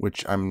Peterloo,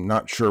 which I'm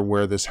not sure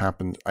where this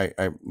happened.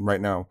 I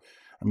right now,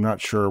 I'm not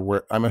sure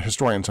where. I'm a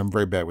historian, so I'm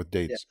very bad with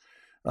dates.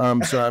 Yeah.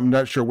 So I'm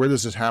not sure where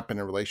this has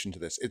happened in relation to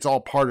this. It's all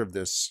part of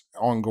this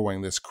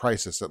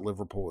crisis that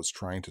Liverpool is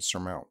trying to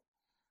surmount.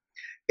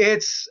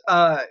 It's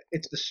the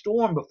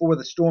storm before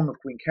the storm of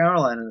Queen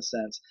Caroline, in a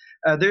sense.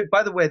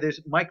 By the way, there's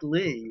Mike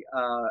Lee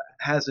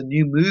has a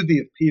new movie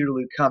of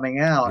Peterloo coming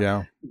out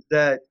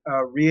that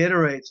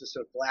reiterates a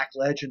sort of black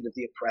legend of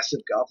the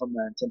oppressive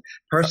government and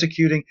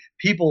persecuting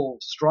people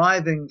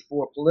striving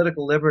for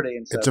political liberty.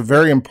 And so it's a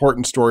very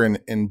important story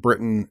in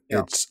Britain.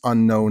 Yeah. It's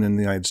unknown in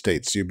the United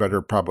States. So you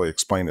better probably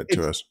explain it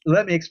to us.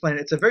 Let me explain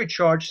it. It's a very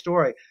charged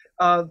story.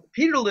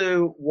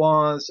 Peterloo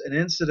was an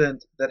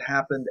incident that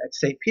happened at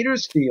St.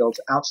 Peter's Fields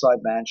outside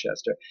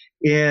Manchester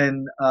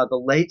in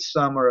the late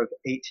summer of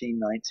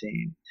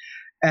 1819.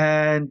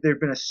 And there had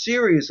been a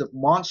series of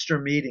monster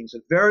meetings,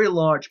 of very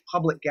large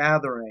public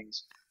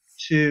gatherings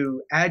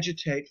to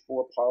agitate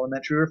for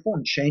parliamentary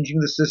reform, changing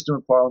the system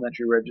of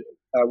parliamentary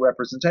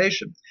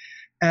representation.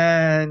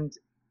 And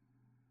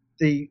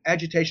the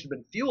agitation had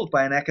been fueled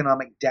by an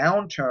economic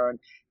downturn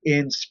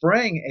in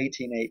spring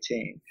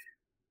 1818.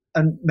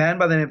 A man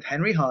by the name of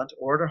Henry Hunt,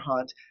 Orator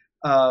Hunt,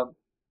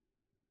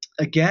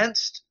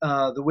 against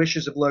the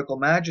wishes of local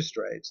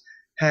magistrates,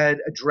 had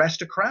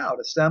addressed a crowd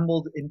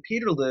assembled in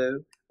Peterloo,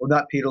 or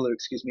not Peterloo,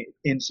 excuse me,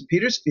 in St.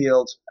 Peter's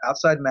Fields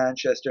outside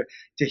Manchester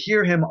to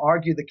hear him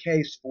argue the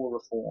case for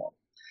reform.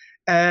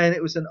 And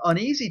it was an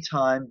uneasy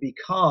time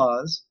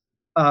because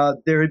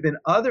there had been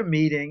other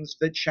meetings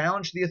that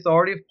challenged the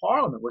authority of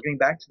Parliament. We're getting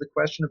back to the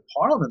question of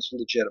Parliament's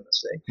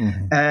legitimacy.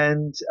 Mm-hmm.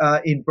 And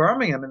in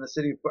Birmingham,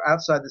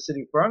 outside the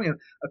city of Birmingham,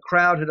 a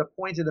crowd had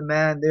appointed a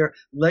man, their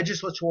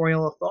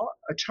legislatorial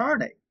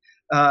attorney,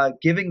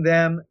 giving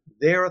them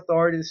their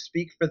authority to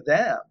speak for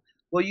them.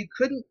 Well, you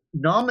couldn't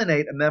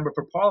nominate a member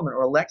for Parliament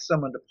or elect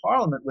someone to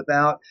Parliament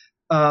without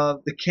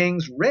the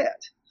King's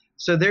writ.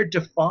 So they're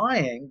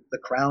defying the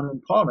Crown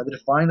and Parliament. They're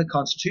defying the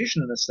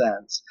Constitution in a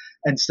sense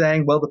and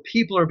saying, well, the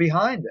people are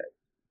behind it.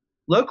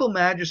 Local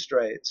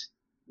magistrates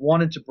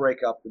wanted to break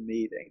up the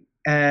meeting.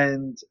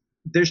 And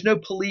there's no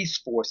police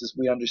force as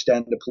we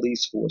understand the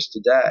police force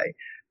today.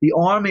 The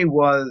army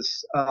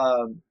was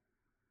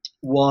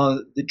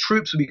the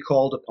troops would be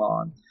called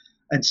upon,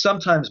 and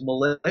sometimes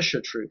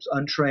militia troops,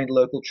 untrained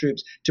local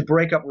troops, to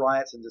break up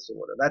riots and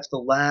disorder. That's the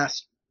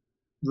last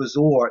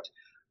resort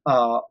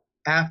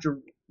after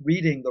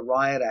reading the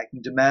Riot Act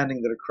and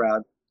demanding that a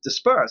crowd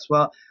disperse.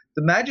 Well,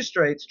 the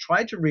magistrates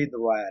tried to read the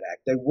Riot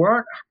Act. They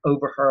weren't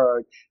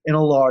overheard in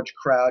a large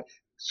crowd.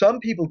 Some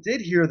people did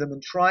hear them and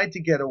tried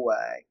to get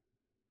away.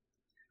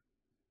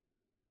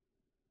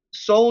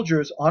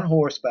 Soldiers on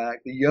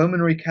horseback, the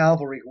yeomanry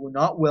cavalry who were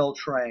not well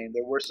trained,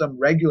 there were some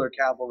regular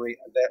cavalry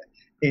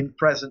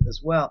present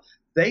as well,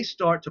 they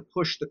start to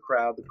push the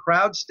crowd. The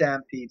crowd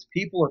stampedes.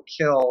 People are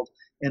killed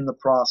in the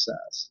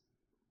process.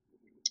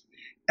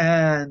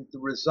 And the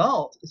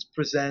result is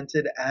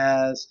presented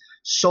as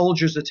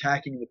soldiers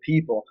attacking the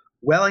people.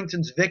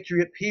 Wellington's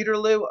victory at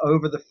Peterloo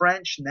over the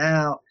French,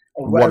 now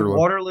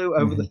Waterloo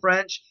over the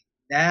French,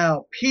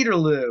 now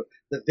Peterloo,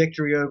 the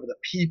victory over the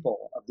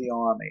people of the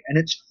army. And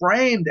it's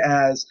framed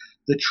as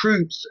the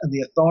troops and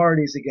the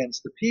authorities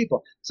against the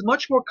people. It's a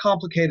much more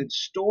complicated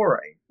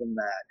story than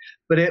that,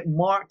 but it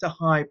marked a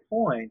high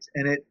point,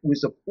 and it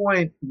was a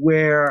point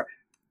where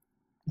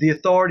the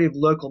authority of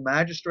local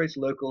magistrates,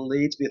 local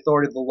elites, the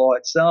authority of the law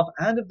itself,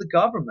 and of the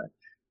government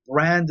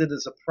branded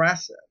as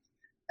oppressive.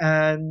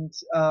 And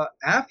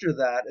after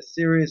that, a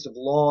series of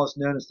laws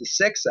known as the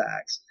Six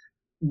Acts,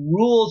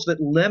 rules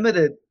that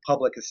limited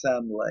public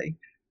assembly,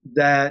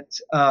 that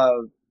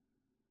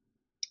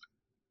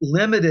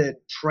limited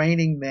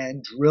training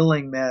men,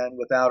 drilling men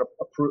without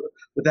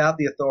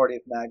the authority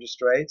of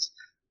magistrates,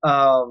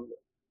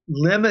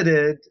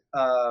 limited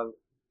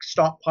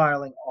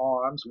stockpiling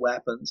arms,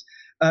 weapons.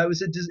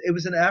 It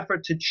was an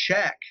effort to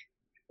check.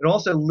 It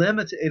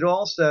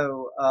also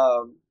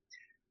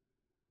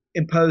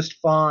imposed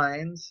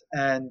fines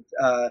and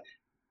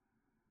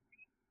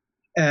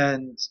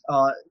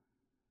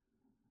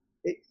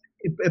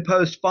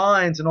imposed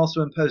fines and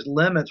also imposed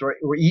limits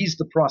or eased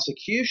the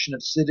prosecution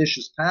of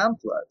seditious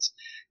pamphlets.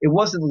 It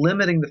wasn't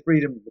limiting the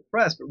freedom of the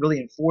press, but really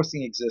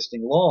enforcing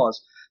existing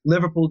laws.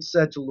 Liverpool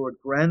said to Lord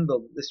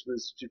Grenville that this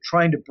was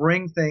trying to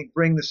bring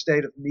the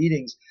state of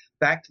meetings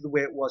back to the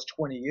way it was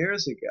 20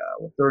 years ago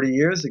or 30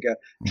 years ago,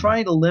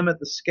 trying to limit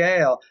the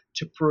scale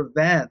to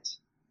prevent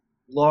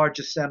large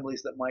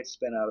assemblies that might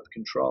spin out of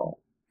control.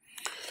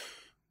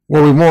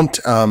 Well, we won't.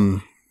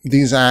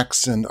 These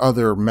acts and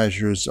other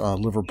measures,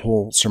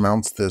 Liverpool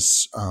surmounts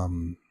this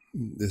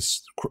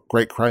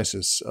great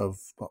crisis of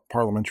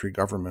parliamentary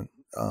government,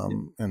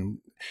 and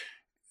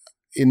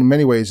in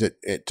many ways,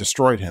 it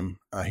destroyed him.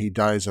 He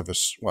dies of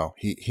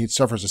he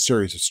suffers a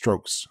series of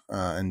strokes,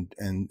 and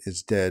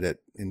is dead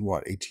in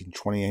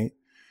 1828,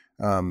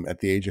 at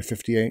the age of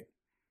 58.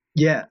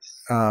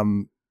 Yes.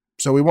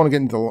 So we want to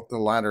get into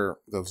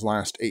those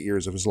last 8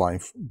 years of his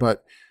life,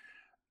 but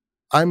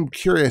I'm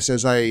curious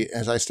as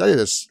I study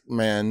this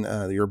man,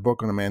 your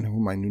book on a man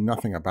whom I knew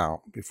nothing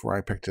about before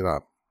I picked it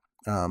up,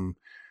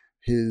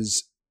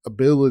 his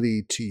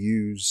ability to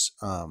use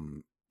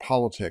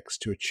politics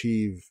to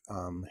achieve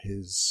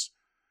use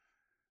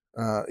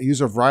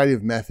a variety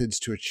of methods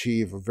to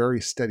achieve a very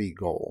steady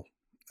goal,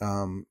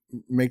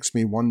 makes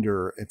me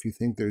wonder if you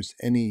think there's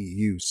any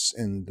use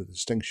in the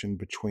distinction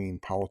between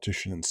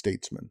politician and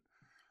statesman.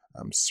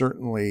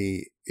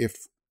 Certainly,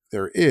 if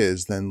there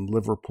is, then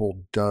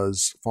Liverpool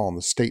does fall on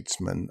the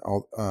statesman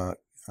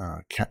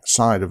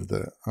side of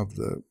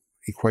the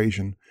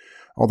equation.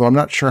 Although I'm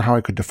not sure how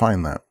I could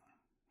define that.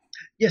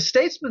 Yeah,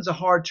 statesman's a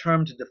hard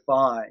term to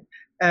define.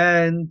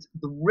 And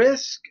the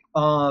risk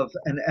of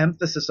an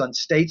emphasis on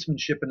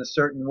statesmanship in a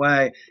certain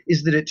way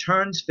is that it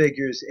turns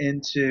figures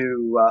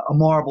into a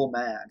marble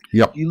man.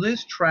 Yep. You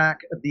lose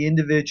track of the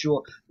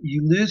individual.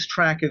 You lose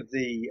track of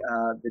the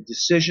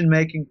decision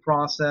making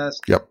process,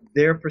 Yep.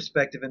 their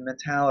perspective and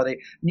mentality.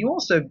 And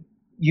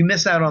you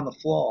miss out on the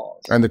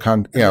flaws And the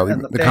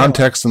and the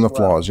context and failings the as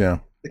well. flaws. Yeah.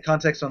 The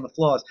context on the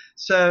flaws.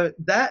 So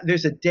that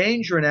there's a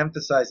danger in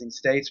emphasizing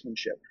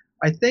statesmanship.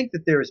 I think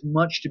that there is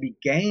much to be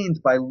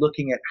gained by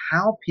looking at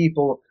how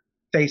people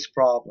face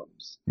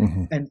problems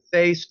Mm-hmm. and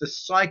face the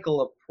cycle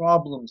of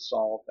problem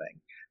solving.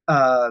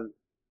 Uh,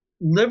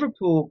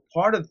 Liverpool,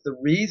 part of the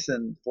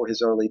reason for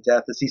his early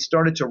death is he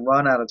started to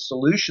run out of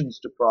solutions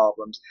to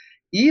problems,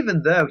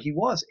 even though he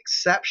was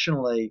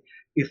exceptionally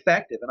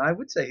effective. And I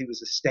would say he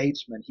was a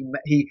statesman.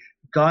 He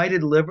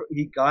guided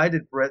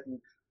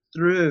Britain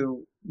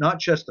through not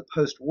just the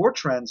post-war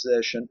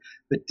transition,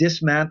 but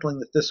dismantling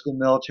the fiscal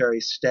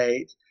military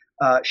state,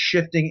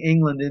 shifting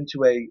England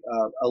into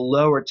a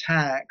lower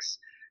tax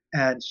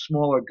and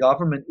smaller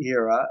government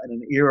era and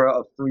an era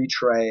of free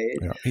trade,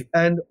 Yeah.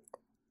 and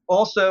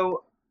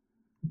also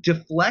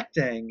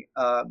deflecting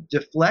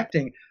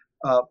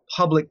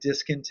public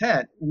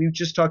discontent. We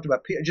just talked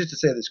about, just to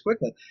say this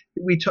quickly,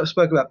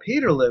 spoke about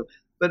Peterloo,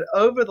 but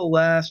over the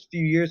last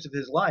few years of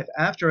his life,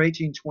 after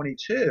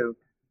 1822,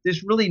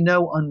 there's really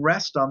no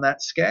unrest on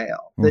that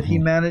scale that he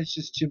Mm-hmm.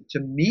 manages to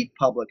meet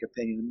public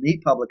opinion,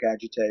 meet public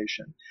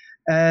agitation.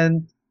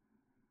 And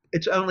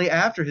it's only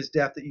after his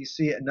death that you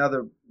see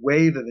another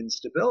wave of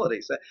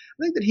instability. So I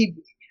think that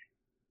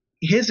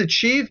his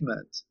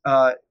achievement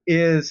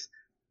is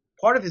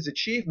part of his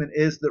achievement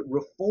is that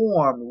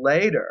reform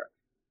later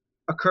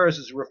occurs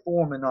as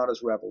reform and not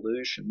as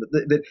revolution.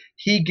 That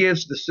he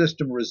gives the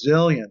system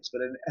resilience,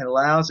 but it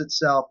allows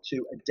itself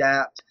to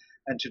adapt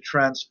and to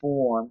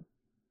transform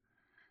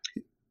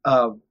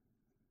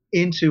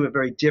into a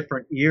very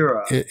different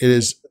era. It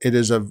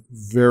is a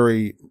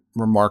very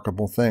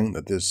remarkable thing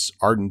that this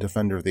ardent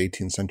defender of the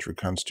 18th century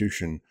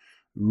Constitution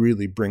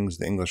really brings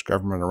the English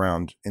government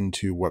around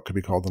into what could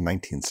be called the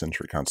 19th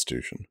century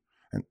Constitution.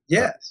 And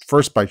yes,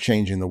 first by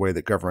changing the way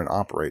that government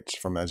operates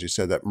from, as you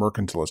said, that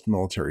mercantilist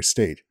military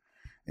state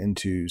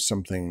into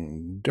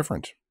something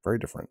different, very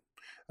different.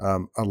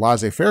 A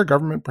laissez-faire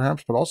government,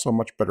 perhaps, but also a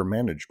much better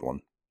managed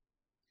one.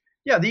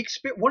 Yeah,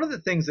 one of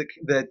the things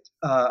that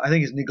I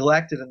think is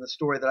neglected in the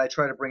story that I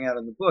try to bring out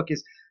in the book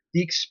is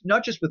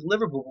not just with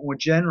Liverpool, but more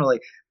generally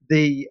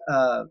the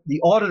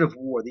audit of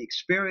war, the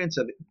experience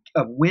of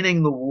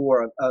winning the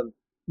war, of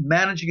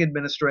managing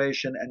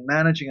administration and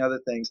managing other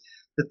things.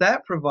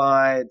 That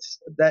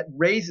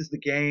raises the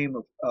game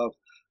of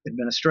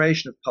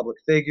administration of public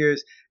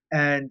figures,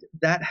 and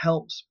that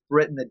helps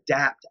Britain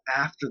adapt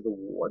after the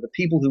war. The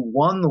people who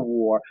won the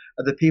war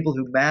are the people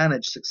who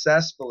managed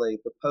successfully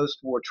the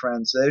post-war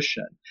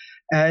transition.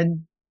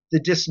 And the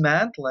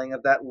dismantling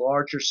of that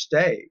larger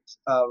state.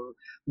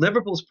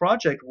 Liverpool's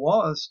project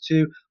was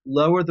to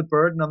lower the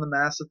burden on the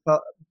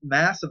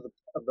mass of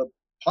the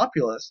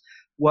populace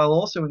while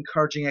also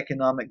encouraging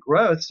economic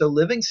growth, so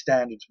living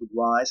standards would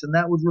rise, and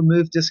that would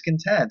remove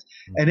discontent,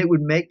 and it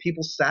would make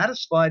people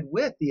satisfied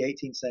with the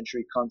 18th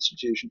century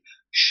Constitution,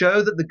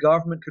 show that the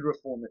government could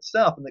reform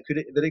itself and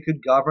that it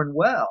could govern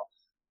well.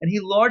 And he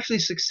largely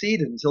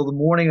succeeded until the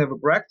morning over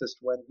breakfast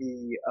when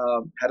he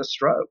had a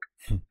stroke.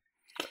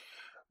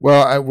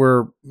 Well,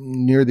 we're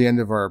near the end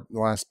of our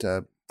last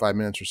 5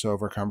 minutes or so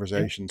of our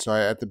conversation. So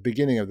at the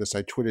beginning of this,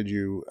 I twitted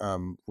you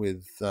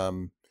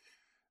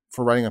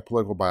for writing a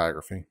political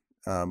biography,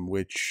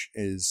 which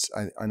is,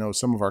 I know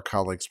some of our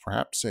colleagues,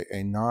 perhaps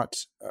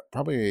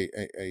probably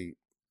a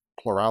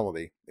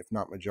plurality, if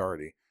not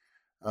majority,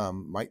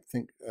 might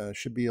think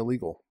should be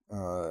illegal.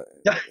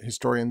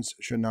 Historians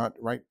should not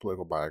write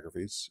political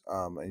biographies,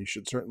 and you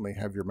should certainly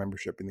have your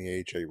membership in the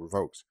AHA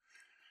revoked.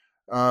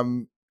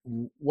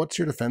 What's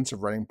your defense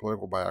of writing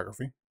political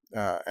biography?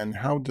 And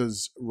how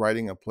does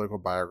writing a political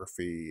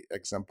biography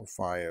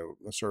exemplify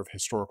a sort of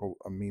historical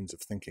means of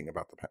thinking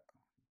about the past?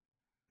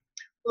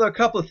 Well, there are a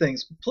couple of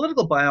things.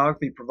 Political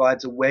biography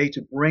provides a way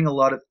to bring a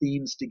lot of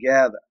themes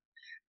together.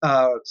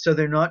 So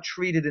they're not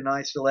treated in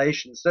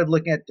isolation. Instead of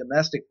looking at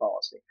domestic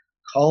policy,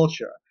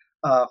 culture,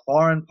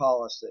 foreign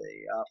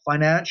policy,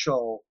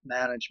 financial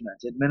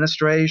management,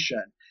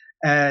 administration,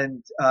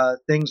 and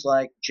things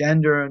like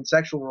gender and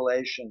sexual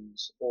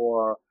relations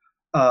or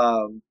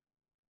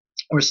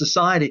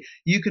society,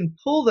 you can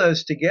pull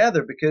those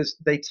together because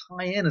they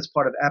tie in as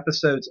part of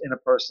episodes in a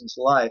person's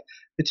life,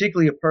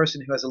 particularly a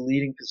person who has a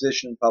leading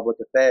position in public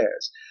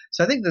affairs.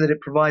 So I think that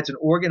it provides an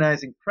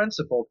organizing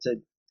principle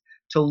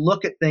to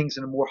look at things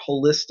in a more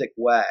holistic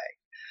way.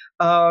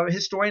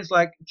 Historians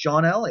like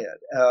John Eliot,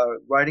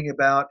 writing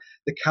about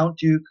the Count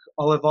Duke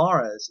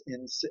Olivares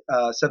in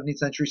 17th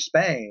century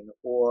Spain,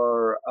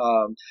 or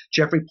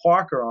Geoffrey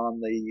Parker on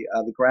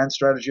the grand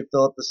strategy of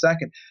Philip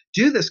II,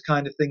 do this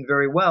kind of thing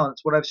very well. And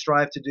it's what I've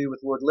strived to do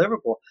with Lord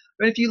Liverpool.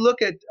 I mean, if you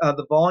look at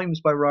the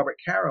volumes by Robert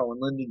Caro and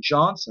Lyndon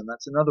Johnson,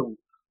 that's another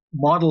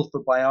model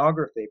for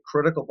biography,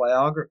 critical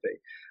biography.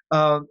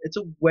 It's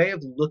a way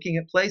of looking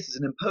at places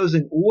and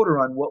imposing order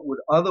on what would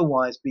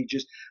otherwise be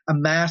just a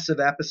mass of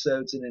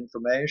episodes and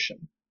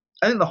information.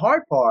 I think the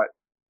hard part,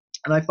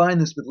 and I find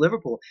this with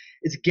Liverpool,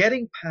 is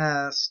getting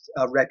past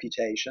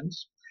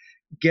reputations,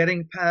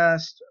 getting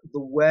past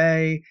the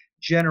way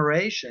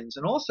generations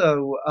and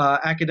also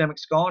academic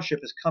scholarship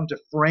has come to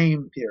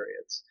frame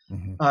periods.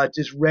 Mm-hmm.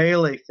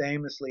 Disraeli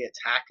famously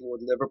attacked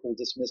Lord Liverpool,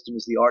 dismissed him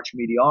as the arch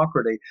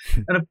mediocrity.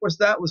 And of course,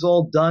 that was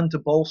all done to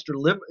bolster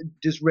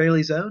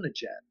Disraeli's own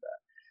agenda.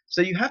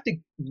 So you have to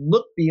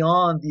look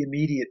beyond the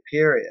immediate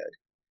period,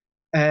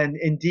 and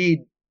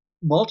indeed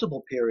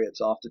multiple periods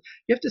often.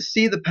 You have to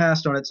see the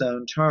past on its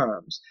own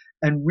terms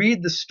and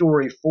read the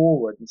story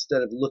forward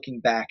instead of looking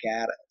back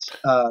at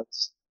it.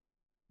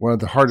 One of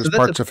the hardest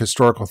parts of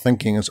historical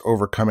thinking is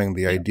overcoming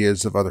the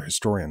ideas of other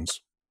historians.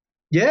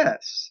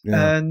 Yes,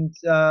 yeah. And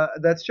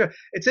that's true.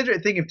 It's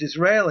interesting. Think of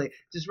Disraeli.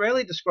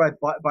 Disraeli described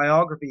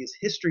biography as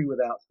history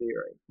without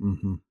theory.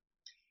 Mm-hmm.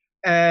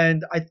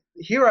 And I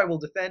will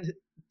defend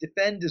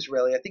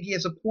Disraeli. I think he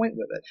has a point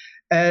with it.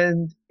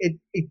 And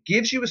it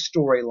gives you a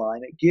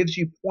storyline. It gives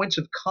you points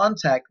of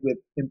contact with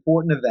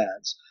important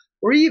events,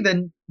 or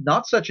even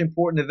not such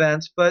important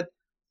events, but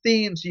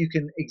themes you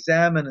can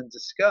examine and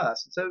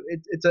discuss. So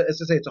as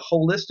I say, it's a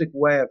holistic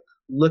way of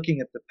looking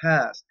at the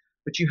past,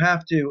 but you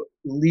have to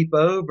leap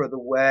over the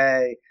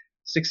way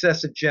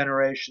successive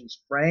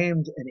generations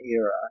framed an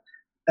era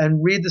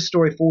and read the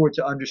story forward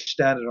to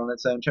understand it on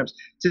its own terms,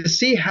 to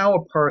see how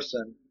a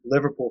person,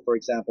 Liverpool, for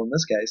example, in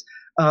this case,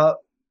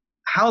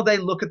 how they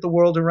look at the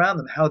world around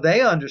them, how they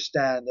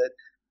understand it,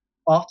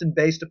 often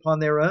based upon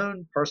their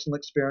own personal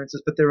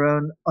experiences, but their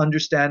own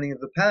understanding of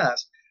the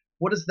past.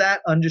 What does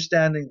that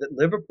understanding that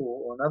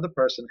Liverpool or another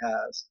person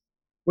has,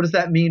 what does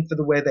that mean for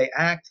the way they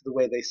act, the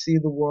way they see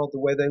the world, the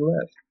way they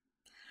live?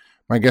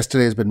 My guest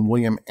today has been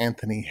William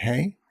Anthony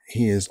Hay.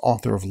 He is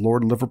author of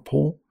Lord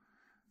Liverpool,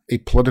 A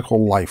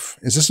Political Life.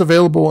 Is this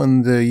available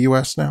in the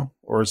U.S. now?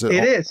 Or is it?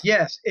 It is,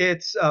 yes.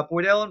 It's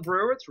Boydell and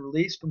Brewer. It's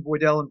released from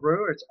Boydell and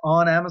Brewer. It's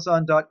on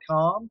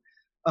Amazon.com.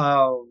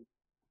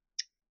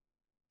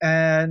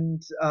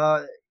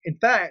 In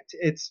fact,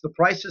 the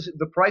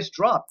price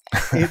dropped.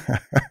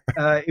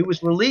 It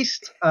was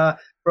released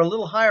for a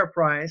little higher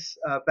price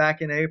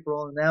back in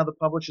April, and now the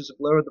publishers have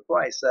lowered the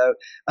price. So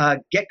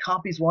get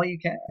copies while you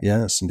can.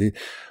 Yes, indeed.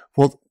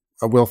 Well,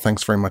 Will,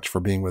 thanks very much for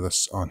being with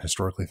us on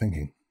Historically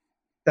Thinking.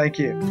 Thank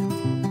you.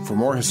 For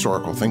more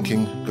historical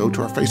thinking, go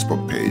to our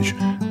Facebook page,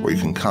 where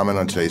you can comment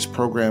on today's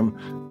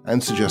program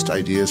and suggest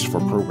ideas for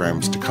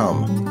programs to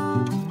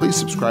come. Please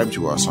subscribe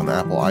to us on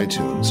Apple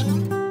iTunes.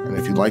 And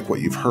if you like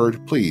what you've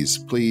heard, please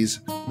leave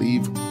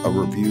a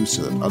review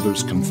so that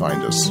others can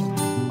find us.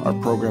 Our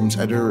program's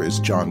editor is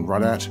John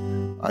Ruddat.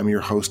 I'm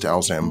your host,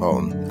 Al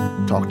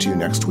Zambone. Talk to you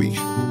next week.